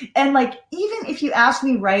 Like, and like, even if you ask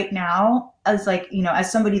me right now, as like,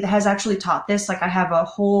 as somebody that has actually taught this, like I have a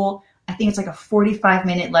whole, I think it's like a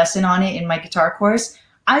 45-minute lesson on it in my guitar course.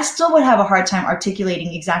 I still would have a hard time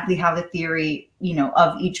articulating exactly how the theory,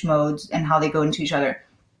 of each modes and how they go into each other.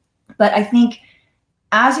 But I think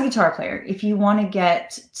as a guitar player, if you want to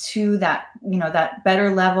get to that, that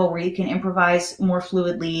better level where you can improvise more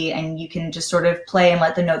fluidly and you can just sort of play and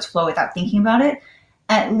let the notes flow without thinking about it,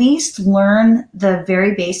 at least learn the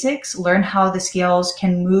very basics, learn how the scales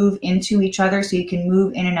can move into each other so you can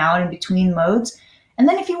move in and out in between modes. And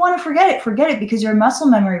then if you want to forget it because your muscle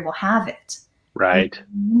memory will have it. Right.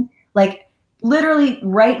 Like literally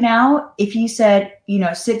right now, if you said,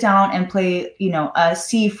 sit down and play, a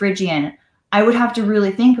C Phrygian, I would have to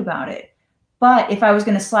really think about it. But if I was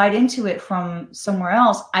going to slide into it from somewhere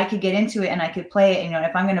else, I could get into it and I could play it.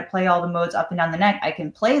 If I'm going to play all the modes up and down the neck, I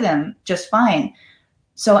can play them just fine.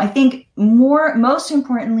 So I think most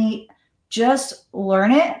importantly, just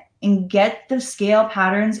learn it and get the scale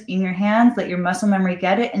patterns in your hands, let your muscle memory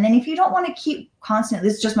get it. And then if you don't want to keep constant,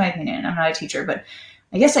 this is just my opinion. I'm not a teacher, but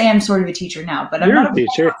I guess I am sort of a teacher now, but I'm You're not a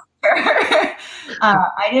teacher.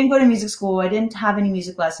 I didn't go to music school. I didn't have any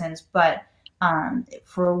music lessons, but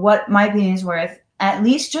for what my opinion is worth, at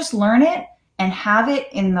least just learn it and have it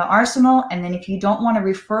in the arsenal. And then if you don't want to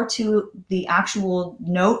refer to the actual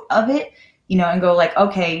note of it, and go like,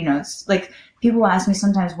 okay, it's like people ask me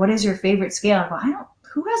sometimes, what is your favorite scale? I go,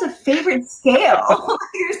 who has a favorite scale?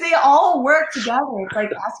 They all work together. It's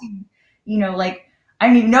like asking, like, I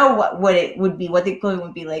don't even know what it would be, what the equivalent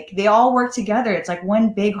would be like. They all work together. It's like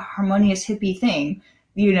one big harmonious hippie thing,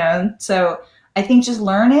 So I think just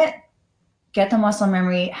learn it, get the muscle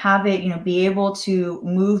memory, have it, be able to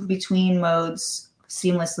move between modes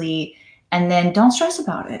seamlessly, and then don't stress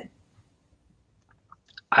about it.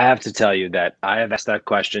 I have to tell you that I have asked that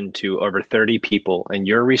question to over 30 people, and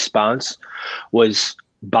your response was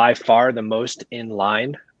by far the most in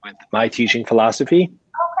line with my teaching philosophy.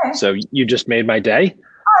 Okay. So you just made my day.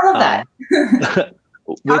 Oh, I love that.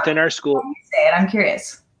 Within our school, how do you say it? I'm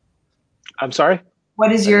curious. I'm sorry?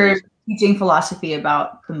 What is your teaching philosophy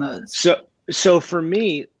about the modes? So for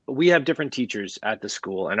me, we have different teachers at the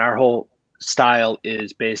school, and our whole style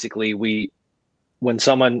is basically when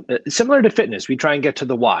someone, similar to fitness, we try and get to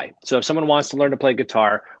the why. So if someone wants to learn to play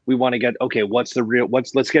guitar, we want to get, okay, let's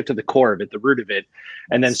get to the core of it, the root of it,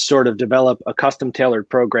 and then sort of develop a custom tailored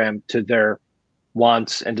program to their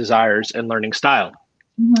wants and desires and learning style.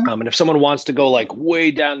 Mm-hmm. And if someone wants to go like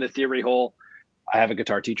way down the theory hole, I have a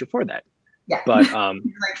guitar teacher for that. Yeah. But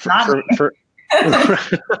like,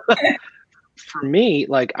 for me,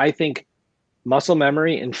 like I think muscle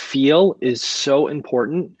memory and feel is so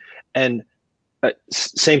important. And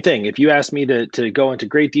same thing. If you ask me to go into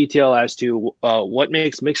great detail as to what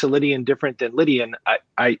makes Mixolydian different than Lydian,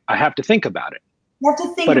 I have to think about it. You have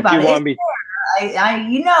to think but about if you it. Want me,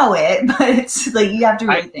 you know it, but it's like you have to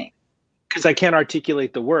really think. Because I can't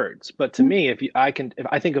articulate the words. But to me, if I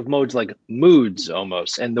think of modes like moods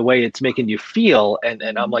almost, and the way it's making you feel, and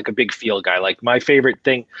I'm like a big feel guy. Like my favorite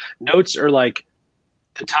thing, notes are like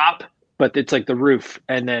the top, but it's like the roof,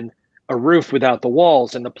 and then a roof without the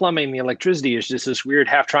walls, and the plumbing, the electricity is just this weird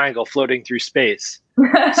half triangle floating through space.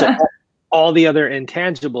 So all the other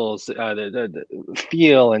intangibles, the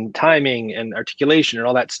feel and timing and articulation and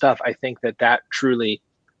all that stuff, I think that truly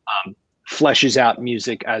fleshes out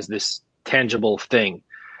music as this tangible thing,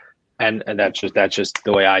 and that's just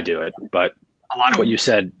the way I do it. But a lot of what you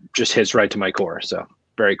said just hits right to my core. So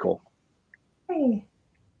very cool. Hey.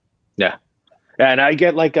 Yeah, and I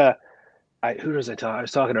get like who was I talking? I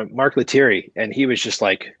was talking to Mark Lettieri, and he was just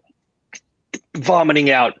like vomiting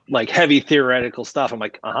out like heavy theoretical stuff. I'm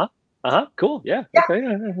like, Cool. Yeah. Yeah, Okay. Yeah,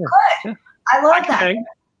 yeah, good. yeah. I I love can that. hang.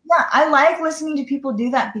 Yeah, I like listening to people do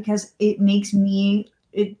that because it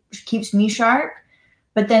keeps me sharp.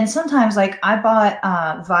 But then sometimes, like I bought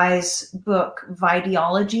Vi's book,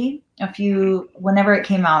 Videology, whenever it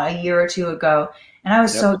came out a year or two ago, and I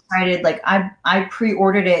was Yep. so excited. Like I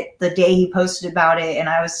pre-ordered it the day he posted about it, and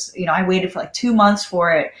I was, I waited for like 2 months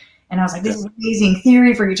for it, and I was like, this Yep. is amazing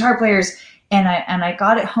theory for guitar players. And I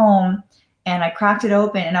got it home, and I cracked it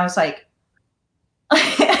open, and I was like,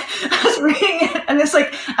 I was reading it, and it's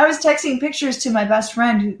like I was texting pictures to my best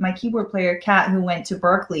friend, my keyboard player, Kat, who went to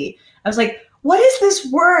Berkeley. I was like, "What is this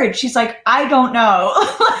word?" She's like, "I don't know."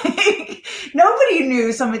 Like nobody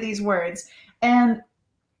knew some of these words, and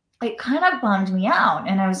it kind of bummed me out.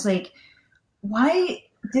 And I was like, why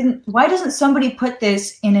doesn't somebody put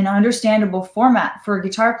this in an understandable format for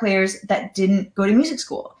guitar players that didn't go to music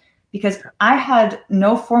school? Because I had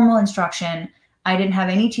no formal instruction. I didn't have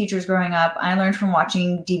any teachers growing up. I learned from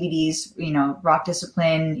watching DVDs, Rock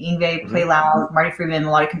Discipline, Yngwie Hmm. Play Loud, Marty Friedman,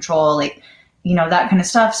 Melodic Control, like, that kind of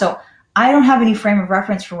stuff. So I don't have any frame of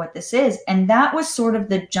reference for what this is. And that was sort of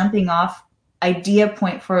the jumping off idea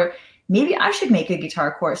point for maybe I should make a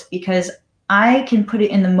guitar course, because I can put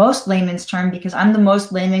it in the most layman's term because I'm the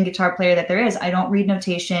most layman guitar player that there is. I don't read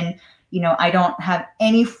notation. I don't have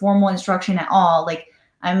any formal instruction at all. Like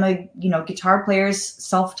I'm a, guitar player's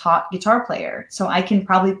self-taught guitar player. So I can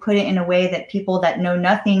probably put it in a way that people that know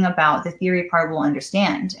nothing about the theory part will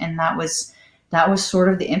understand. And that was sort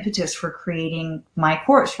of the impetus for creating my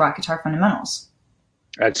course, Rock Guitar Fundamentals.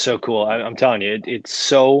 That's so cool. I'm telling you, it's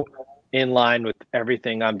so in line with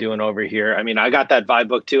everything I'm doing over here. I mean, I got that vibe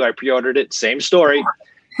book too. I pre-ordered it, same story.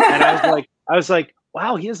 And I was like,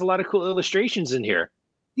 wow, he has a lot of cool illustrations in here.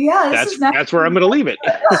 Yeah, this That's is that's where I'm actually gonna leave it.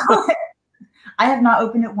 I have not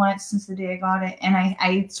opened it once since the day I got it, and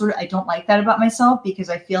I sort of I don't like that about myself because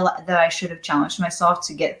I feel that I should have challenged myself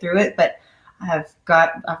to get through it. But I've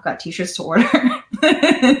got t-shirts to order.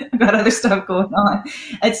 I've got other stuff going on.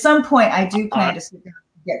 At some point, I do plan Hon- to sit down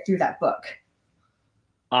and get through that book.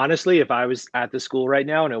 Honestly, if I was at the school right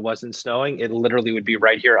now and it wasn't snowing, it literally would be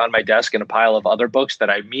right here on my desk in a pile of other books that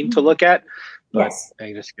I mean to look at. But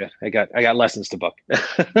Yes, I got lessons to book.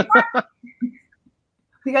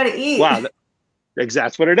 we got to eat. Wow,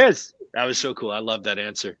 that's what it is. That was so cool. I love that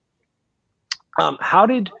answer. How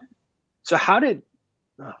did so? How did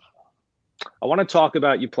oh, I want to talk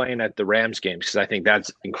about you playing at the Rams games because I think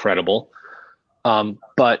that's incredible.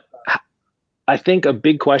 But I think a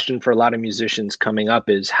big question for a lot of musicians coming up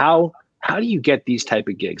is how do you get these type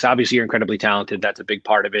of gigs? Obviously, you're incredibly talented. That's a big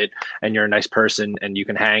part of it, and you're a nice person, and you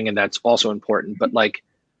can hang, and that's also important. But like,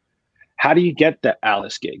 how do you get the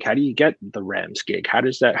Alice gig? How do you get the Rams gig? How do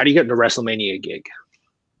you get the WrestleMania gig?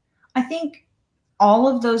 I think all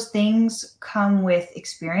of those things come with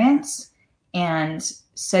experience and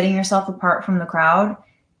setting yourself apart from the crowd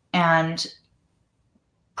and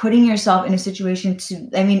putting yourself in a situation to,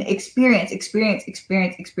 I mean, experience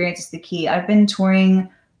is the key. I've been touring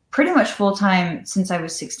pretty much full time since I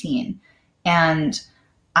was 16, and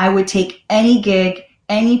I would take any gig,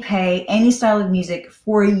 any pay, any style of music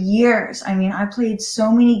for years. I mean, I played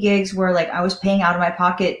so many gigs where like I was paying out of my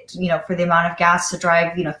pocket, for the amount of gas to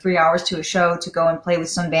drive, 3 hours to a show to go and play with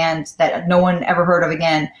some band that no one ever heard of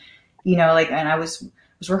again. Like, and I was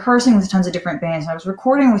rehearsing with tons of different bands. And I was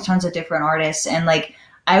recording with tons of different artists, and like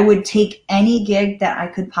I would take any gig that I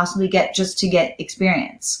could possibly get just to get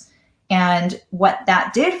experience. And what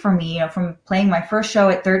that did for me, from playing my first show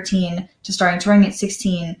at 13 to starting touring at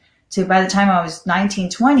 16 to by the time I was 19,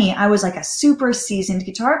 20, I was like a super seasoned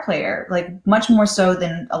guitar player, like much more so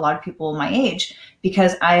than a lot of people my age,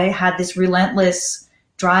 because I had this relentless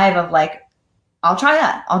drive of like, I'll try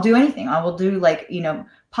that. I'll do anything. I will do like,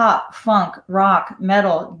 pop, funk, rock,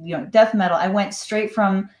 metal, death metal. I went straight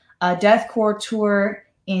from a deathcore tour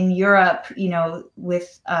in Europe,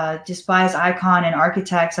 with Despised Icon and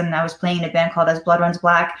Architects, and I was playing in a band called As Blood Runs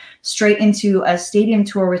Black, straight into a stadium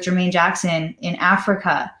tour with Jermaine Jackson in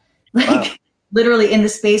Africa, Wow. like literally in the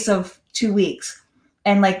space of 2 weeks.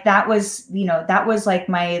 And like that was like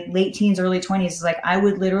my late teens, early 20s. Like I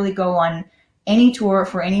would literally go on any tour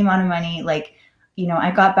for any amount of money. Like,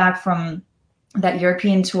 I got back from that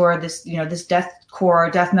European tour, this deathcore,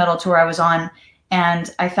 death metal tour I was on,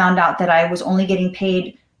 and I found out that I was only getting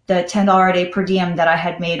paid the $10 a day per diem that I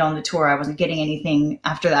had made on the tour. I wasn't getting anything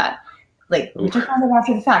after that. Like, which I Oof. found out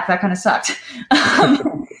after the fact. That kind of sucked.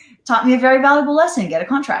 Taught me a very valuable lesson: get a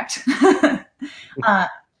contract. uh,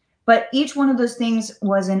 but each one of those things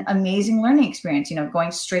was an amazing learning experience.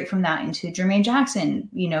 Going straight from that into Jermaine Jackson.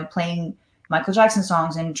 Playing Michael Jackson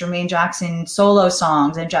songs and Jermaine Jackson solo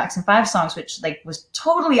songs and Jackson 5 songs, which like was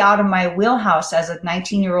totally out of my wheelhouse as a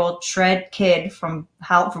 19-year-old shred kid from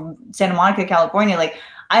Santa Monica, California. Like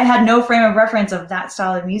I had no frame of reference of that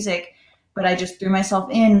style of music, but I just threw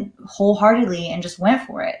myself in wholeheartedly and just went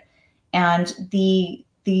for it. And the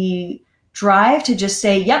drive to just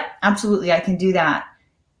say, yep, absolutely, I can do that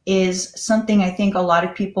is something I think a lot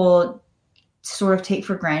of people sort of take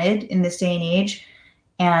for granted in this day and age.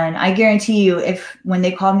 And I guarantee you, if when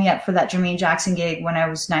they called me up for that Jermaine Jackson gig when I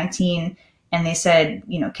was 19 and they said,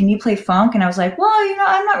 can you play funk? And I was like, well,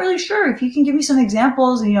 I'm not really sure. If you can give me some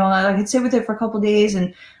examples, I could sit with it for a couple of days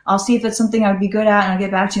and I'll see if it's something I would be good at and I'll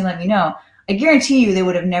get back to you and let me know. I guarantee you they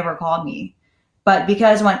would have never called me. But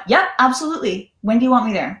because I went, yep, absolutely. When do you want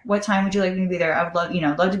me there? What time would you like me to be there? I would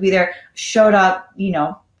love to be there. Showed up,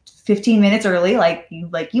 15 minutes early, like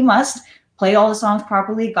you must. Played all the songs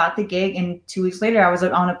properly, got the gig, and 2 weeks later I was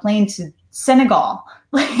on a plane to Senegal.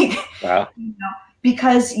 Wow.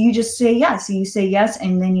 Because you just say yes. You say yes,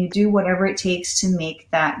 and then you do whatever it takes to make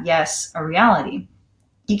that yes a reality.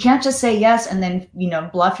 You can't just say yes and then,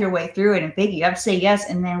 bluff your way through it and fake it. You have to say yes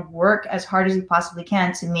and then work as hard as you possibly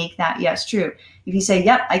can to make that yes true. If you say,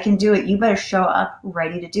 yep, I can do it, you better show up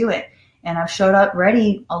ready to do it. And I've showed up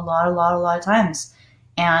ready a lot of times.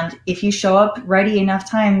 And if you show up ready enough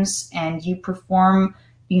times and you perform,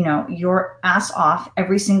 your ass off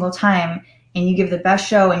every single time and you give the best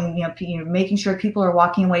show and, you're making sure people are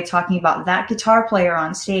walking away talking about that guitar player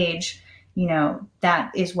on stage,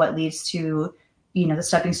 that is what leads to, the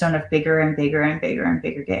stepping stone of bigger and bigger and bigger and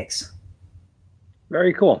bigger gigs.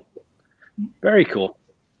 Very cool. Very cool.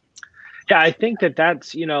 Yeah, I think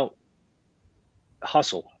that's,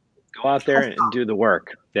 hustle. Go out there and do the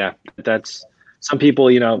work. Yeah, that's some people,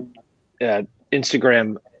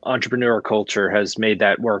 Instagram entrepreneur culture has made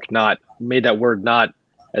that word not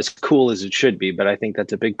as cool as it should be. But I think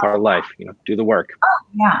that's a big part of life, do the work.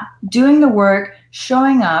 Yeah, doing the work,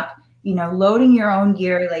 showing up, loading your own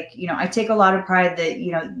gear. I take a lot of pride that,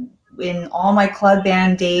 in all my club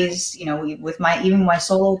band days, with even my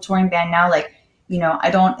solo touring band now, I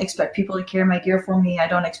don't expect people to carry my gear for me. I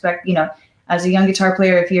don't expect, as a young guitar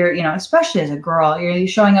player, if you're, especially as a girl, you're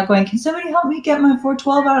showing up going, can somebody help me get my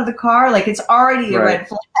 412 out of the car? It's already a red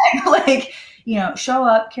flag. Show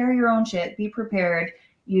up, carry your own shit, be prepared,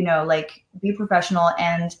 be professional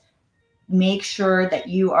and make sure that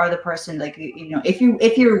you are the person,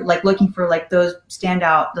 if you're looking for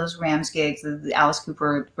those Rams gigs, the Alice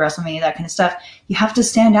Cooper, WrestleMania, that kind of stuff, you have to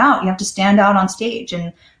stand out. You have to stand out on stage.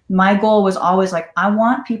 And my goal was always I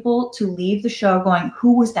want people to leave the show going,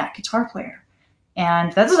 who was that guitar player?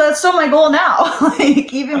 And that's still my goal now.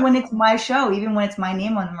 Even when it's my show, even when it's my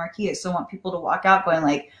name on the marquee, I still want people to walk out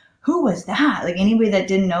going who was that? Anybody that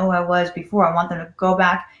didn't know who I was before, I want them to go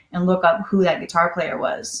back and look up who that guitar player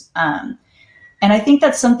was. And I think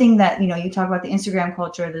that's something that, you talk about the Instagram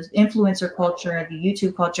culture, the influencer culture, the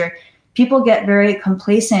YouTube culture. People get very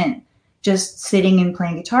complacent just sitting and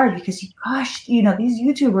playing guitar because, gosh, these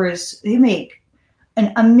YouTubers, they make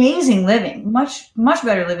an amazing living, much, much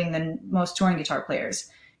better living than most touring guitar players,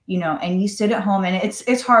 and you sit at home and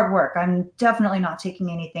it's hard work. I'm definitely not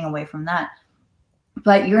taking anything away from that,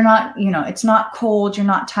 but you're not, it's not cold. You're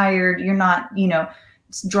not tired. You're not,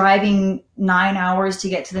 driving 9 hours to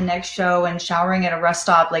get to the next show and showering at a rest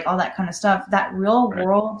stop, all that kind of stuff. That real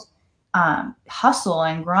world hustle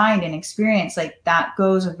and grind and experience, that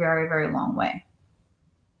goes a very, very long way.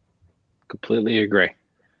 Completely agree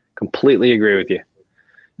with you.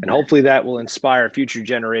 And hopefully that will inspire future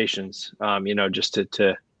generations, just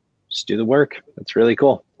to just do the work. That's really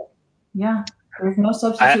cool. Yeah. There's no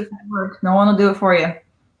substitute for work. No one will do it for you.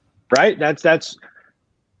 Right. That's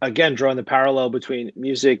again, drawing the parallel between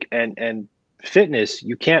music and fitness.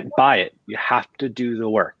 You can't buy it. You have to do the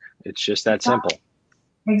work. It's just that simple.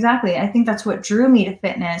 Exactly. I think that's what drew me to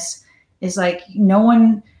fitness is no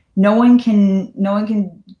one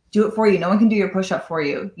can do it for you. No one can do your push-up for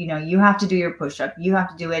you. You have to do your push-up. You have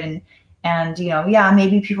to do it. And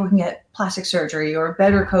maybe people can get plastic surgery or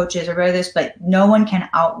better coaches or better this, but no one can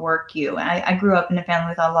outwork you. And I grew up in a family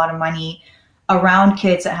with a lot of money, around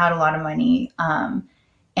kids that had a lot of money.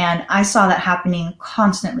 And I saw that happening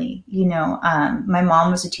constantly. My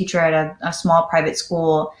mom was a teacher at a small private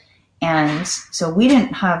school. And so we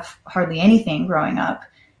didn't have hardly anything growing up.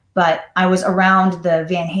 But I was around the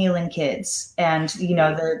Van Halen kids and,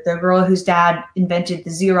 the girl whose dad invented the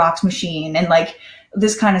Xerox machine and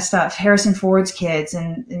this kind of stuff, Harrison Ford's kids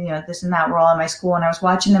and this and that were all in my school. And I was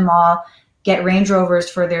watching them all get Range Rovers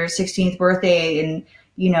for their 16th birthday and,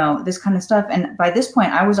 this kind of stuff. And by this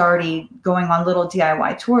point, I was already going on little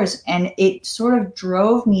DIY tours, and it sort of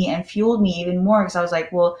drove me and fueled me even more because I was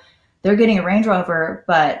like, well, they're getting a Range Rover,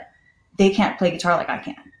 but they can't play guitar like I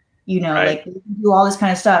can. Right. Like they can do all this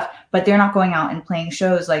kind of stuff, but they're not going out and playing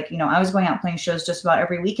shows. Like, I was going out playing shows just about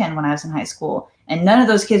every weekend when I was in high school, and none of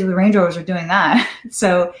those kids with Range Rovers are doing that.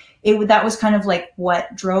 So that was kind of like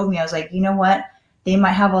what drove me. I was like, you know what? They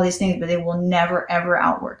might have all these things, but they will never, ever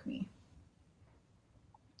outwork me.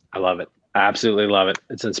 I love it. I absolutely love it.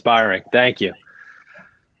 It's inspiring. Thank you.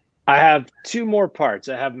 I have two more parts.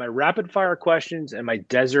 I have my rapid fire questions and my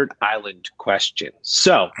desert island questions.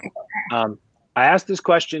 So I asked this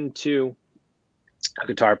question to a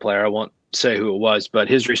guitar player. I won't say who it was, but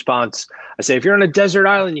his response, I say, if you're on a desert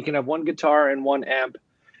island, you can have one guitar and one amp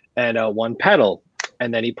and one pedal.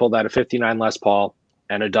 And then he pulled out a 59 Les Paul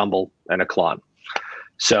and a Dumble and a Klon.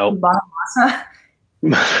 So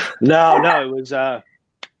no, it was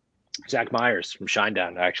Zach Myers from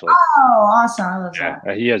Shinedown, actually. Oh, awesome. I love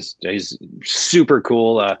that. He's super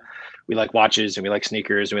cool. We like watches and we like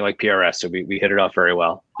sneakers and we like PRS. So we hit it off very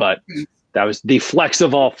well, but that was the flex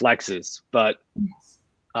of all flexes, but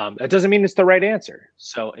that doesn't mean it's the right answer.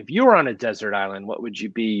 So if you were on a desert island, what would you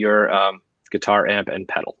be your guitar, amp, and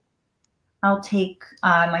pedal? I'll take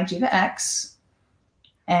my Jiva X,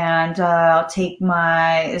 and I'll take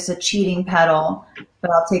it's a cheating pedal, but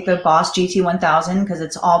I'll take the Boss GT1000 because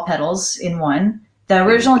it's all pedals in one. The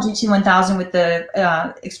original GT1000 with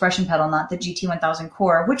the expression pedal, not the GT1000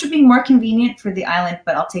 Core, which would be more convenient for the island,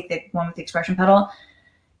 but I'll take the one with the expression pedal.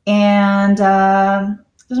 And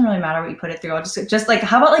it doesn't really matter what you put it through. I'll just like,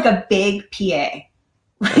 how about like a big PA?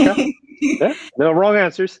 Okay. Yeah, no wrong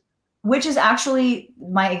answers. Which is actually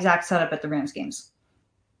my exact setup at the Rams games.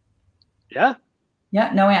 Yeah.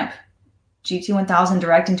 Yeah, no amp. GT1000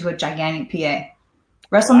 direct into a gigantic PA.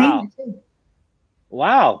 WrestleMania too.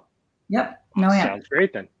 Wow. Yep, no amp. Sounds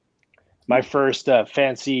great then. My first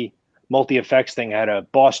fancy multi-effects thing had a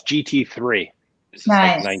Boss GT3. This is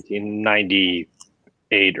like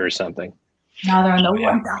 1998 or something. Now they're on the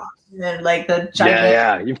 1000, like the gigantic.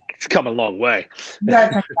 Yeah, you've come a long way. Yeah,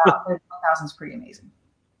 the 1000 is pretty amazing.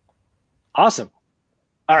 Awesome.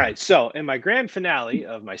 All right, so in my grand finale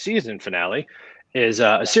of my season finale is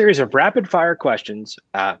a series of rapid fire questions,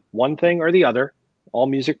 one thing or the other, all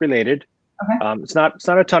music related. Okay. It's not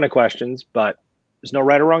a ton of questions, but there's no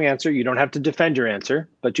right or wrong answer. You don't have to defend your answer,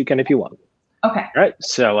 but you can if you want. Okay. All right.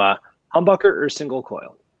 So humbucker or single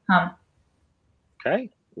coil? Okay.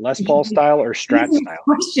 Les Paul style or Strat style?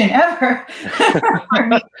 Question ever.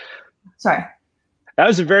 Sorry. That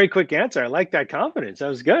was a very quick answer. I like that confidence. That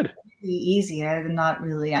was good. Easy. I'm not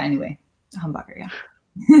really. Anyway, humbucker.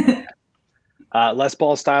 Yeah. Les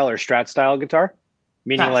Paul style or Strat style guitar?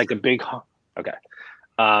 Meaning Strat. like a big. Okay.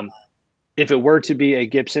 If it were to be a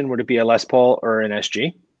Gibson, would it be a Les Paul or an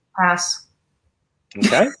SG? Pass.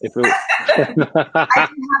 Okay. I do have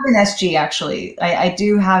an SG actually. I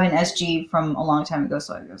do have an SG from a long time ago,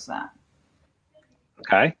 so I guess that.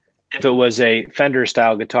 Okay. If it was a Fender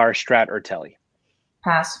style guitar, Strat or Tele?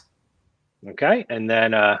 Pass. Okay. And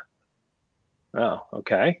then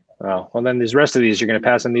okay. Oh, well then these rest of these you're gonna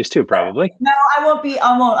pass on these too, probably. No, I won't be.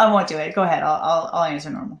 I won't do it. Go ahead. I'll answer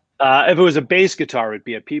normal. If it was a bass guitar, would it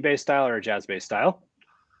be a P bass style or a jazz bass style?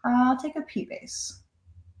 I'll take a P bass.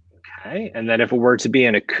 Okay. And then if it were to be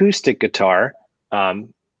an acoustic guitar,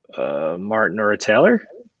 Martin or a Taylor?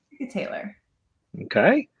 A Taylor.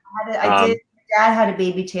 Okay. I did. Dad had a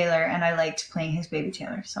baby Taylor, and I liked playing his baby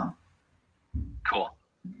Taylor. So. Cool.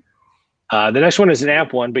 The next one is an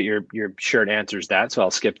amp one, but your shirt answers that, so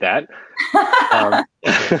I'll skip that.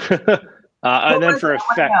 And then for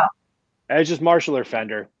effect, it's just Marshall or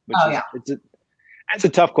Fender, which it's a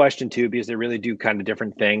tough question too because they really do kind of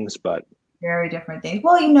different things, but very different things.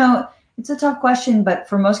 Well, it's a tough question, but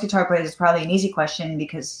for most guitar players, it's probably an easy question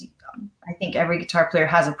because I think every guitar player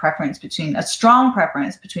has a strong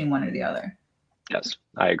preference between one or the other. Yes,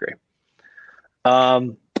 I agree.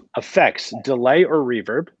 Effects, delay or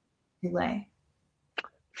reverb? Delay.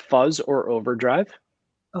 Fuzz or overdrive?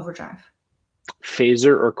 Overdrive.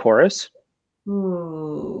 Phaser or chorus?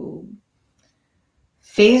 Ooh.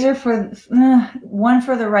 Phaser for one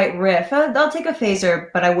for the right riff. I'll take a phaser,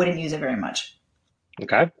 but I wouldn't use it very much.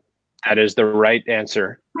 Okay. That is the right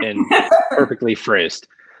answer and perfectly phrased.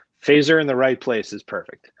 Phaser in the right place is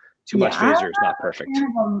perfect. Too much phaser is not perfect.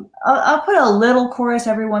 I'll put a little chorus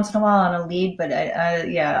every once in a while on a lead, but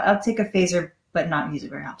I'll take a phaser, but not use it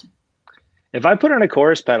very often. If I put on a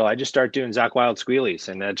chorus pedal, I just start doing Zakk Wylde squealies,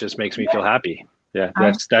 and that just makes me feel happy. Yeah,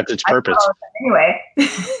 that's its purpose. Anyway,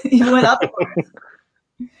 even without the chorus.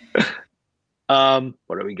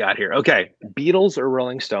 What do we got here? Okay, Beatles or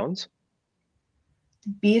Rolling Stones?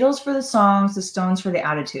 Beatles for the songs, the Stones for the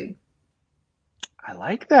attitude. I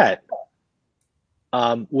like that.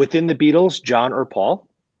 Within the Beatles, John or Paul?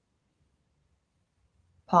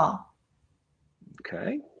 Paul.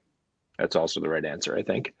 Okay, that's also the right answer, I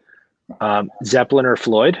think. Zeppelin or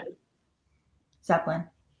Floyd? Zeppelin.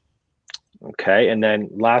 Okay, and then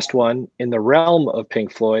last one, in the realm of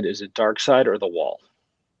Pink Floyd, is it Dark Side or The Wall?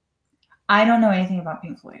 I don't know anything about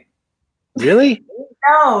Pink Floyd. Really?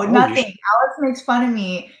 No, Oh, nothing. Alex makes fun of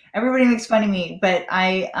me. Everybody makes fun of me, but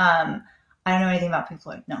I don't know anything about Pink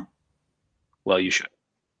Floyd. No. well, you should.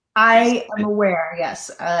 I am aware,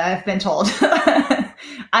 yes. I've been told. I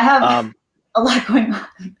have Um, a lot going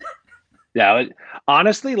on. yeah,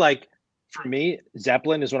 honestly, like for me,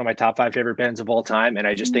 Zeppelin is one of my top five favorite bands of all time, and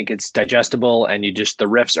I just think it's digestible, and the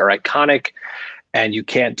riffs are iconic, and you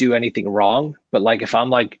can't do anything wrong. But like if I'm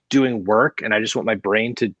like doing work and I just want my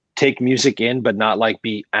brain to take music in, but not like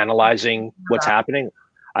be analyzing what's happening,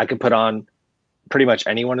 I can put on pretty much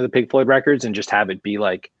any one of the Pink Floyd records and just have it be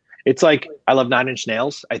like it's like I love Nine Inch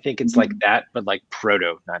Nails. I think it's like that, but like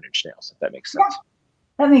proto Nine Inch Nails, if that makes sense.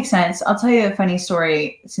 That makes sense. I'll tell you a funny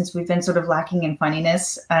story since we've been sort of lacking in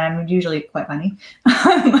funniness. I'm usually quite funny,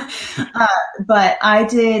 but I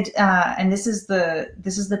did, and this is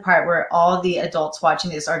the part where all the adults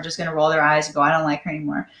watching this are just going to roll their eyes and go, "I don't like her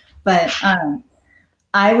anymore." But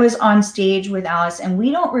I was on stage with Alice, and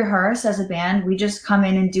we don't rehearse as a band. We just come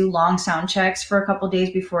in and do long sound checks for a couple days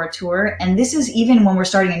before a tour. And this is even when we're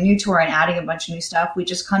starting a new tour and adding a bunch of new stuff. We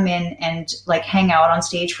just come in and like hang out on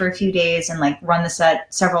stage for a few days and like run the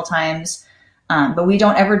set several times. But we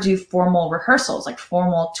don't ever do formal rehearsals, like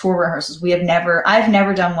formal tour rehearsals. I've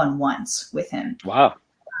never done one once with him. Wow.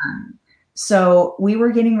 So we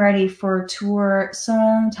were getting ready for a tour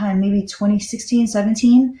sometime, maybe 2016,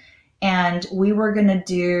 17. And we were going to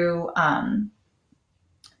do, I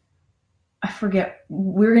forget,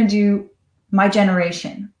 we were going to do My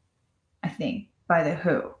Generation, I think, by The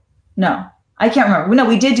Who. No, I can't remember. No,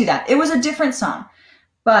 we did do that. It was a different song.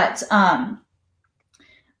 But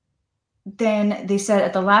then they said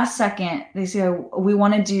at the last second, they said, we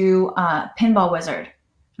want to do Pinball Wizard.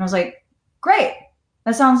 And I was like, great.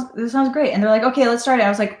 That sounds great. And they're like, okay, let's start it. I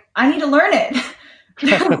was like, I need to learn it.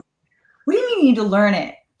 What do you mean you need to learn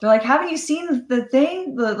it? They're like, haven't you seen the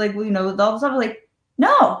thing? Like, all the stuff. I was like,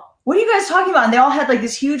 no, what are you guys talking about? And they all had like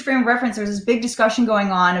this huge frame of reference. There was this big discussion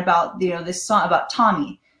going on about, this song about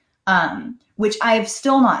Tommy, which I have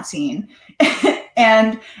still not seen.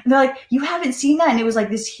 and they're like, you haven't seen that? And it was like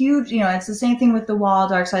this huge, it's the same thing with The Wall,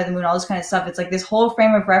 Dark Side of the Moon, all this kind of stuff. It's like this whole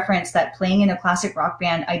frame of reference that playing in a classic rock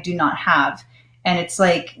band, I do not have. And it's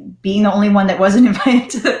like being the only one that wasn't invited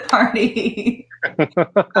to the party.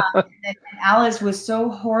 And Alice was so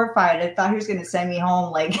horrified. I thought he was going to send me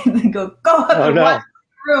home, like, go watch the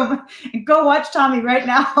room and go watch Tommy right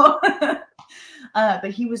now. But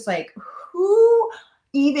he was like, who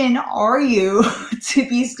even are you to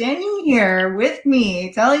be standing here with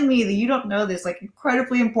me telling me that you don't know this like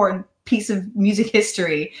incredibly important piece of music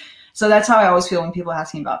history? So that's how I always feel when people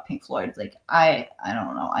ask me about Pink Floyd. It's like, I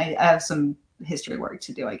don't know. I have some history work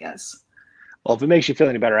to do, I guess. Well, if it makes you feel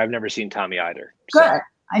any better, I've never seen Tommy either. Good. So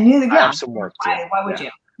I knew the guy. I have some work too. Why would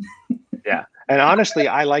you? Yeah. And honestly,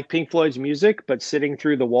 I like Pink Floyd's music, but sitting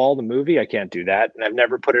through The Wall, the movie, I can't do that. And I've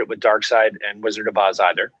never put it with Dark Side and Wizard of Oz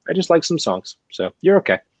either. I just like some songs. So you're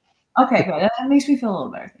okay. Okay, good. That makes me feel a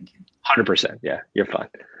little better. Thank you. 100%. Yeah, you're fine.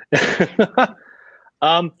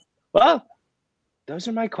 Well, those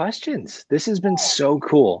are my questions. This has been so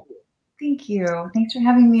cool. Thank you. Thanks for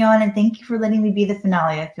having me on, and thank you for letting me be the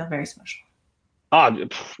finale. I feel very special. Oh,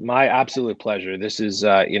 my absolute pleasure. This is,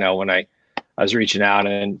 when I was reaching out,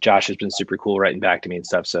 and Josh has been super cool writing back to me and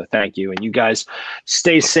stuff. So thank you. And you guys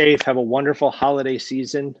stay safe. Have a wonderful holiday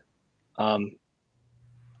season.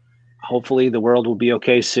 Hopefully the world will be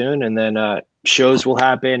okay soon. And then shows will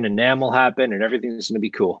happen and NAMM will happen and everything's going to be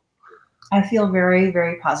cool. I feel very,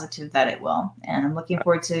 very positive that it will. And I'm looking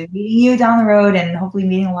forward to meeting you down the road and hopefully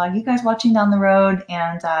meeting a lot of you guys watching down the road,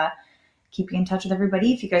 and keeping in touch with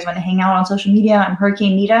everybody. If you guys want to hang out on social media, I'm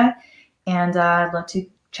Hurricane Nita, and I'd love to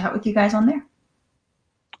chat with you guys on there.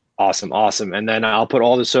 Awesome. And then I'll put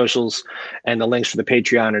all the socials and the links for the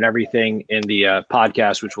Patreon and everything in the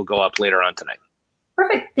podcast, which will go up later on tonight.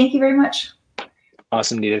 Perfect. Thank you very much.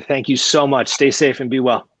 Awesome, Nita. Thank you so much. Stay safe and be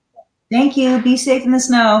well. Thank you. Be safe in the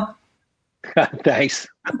snow. Thanks.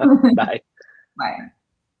 Bye. Bye.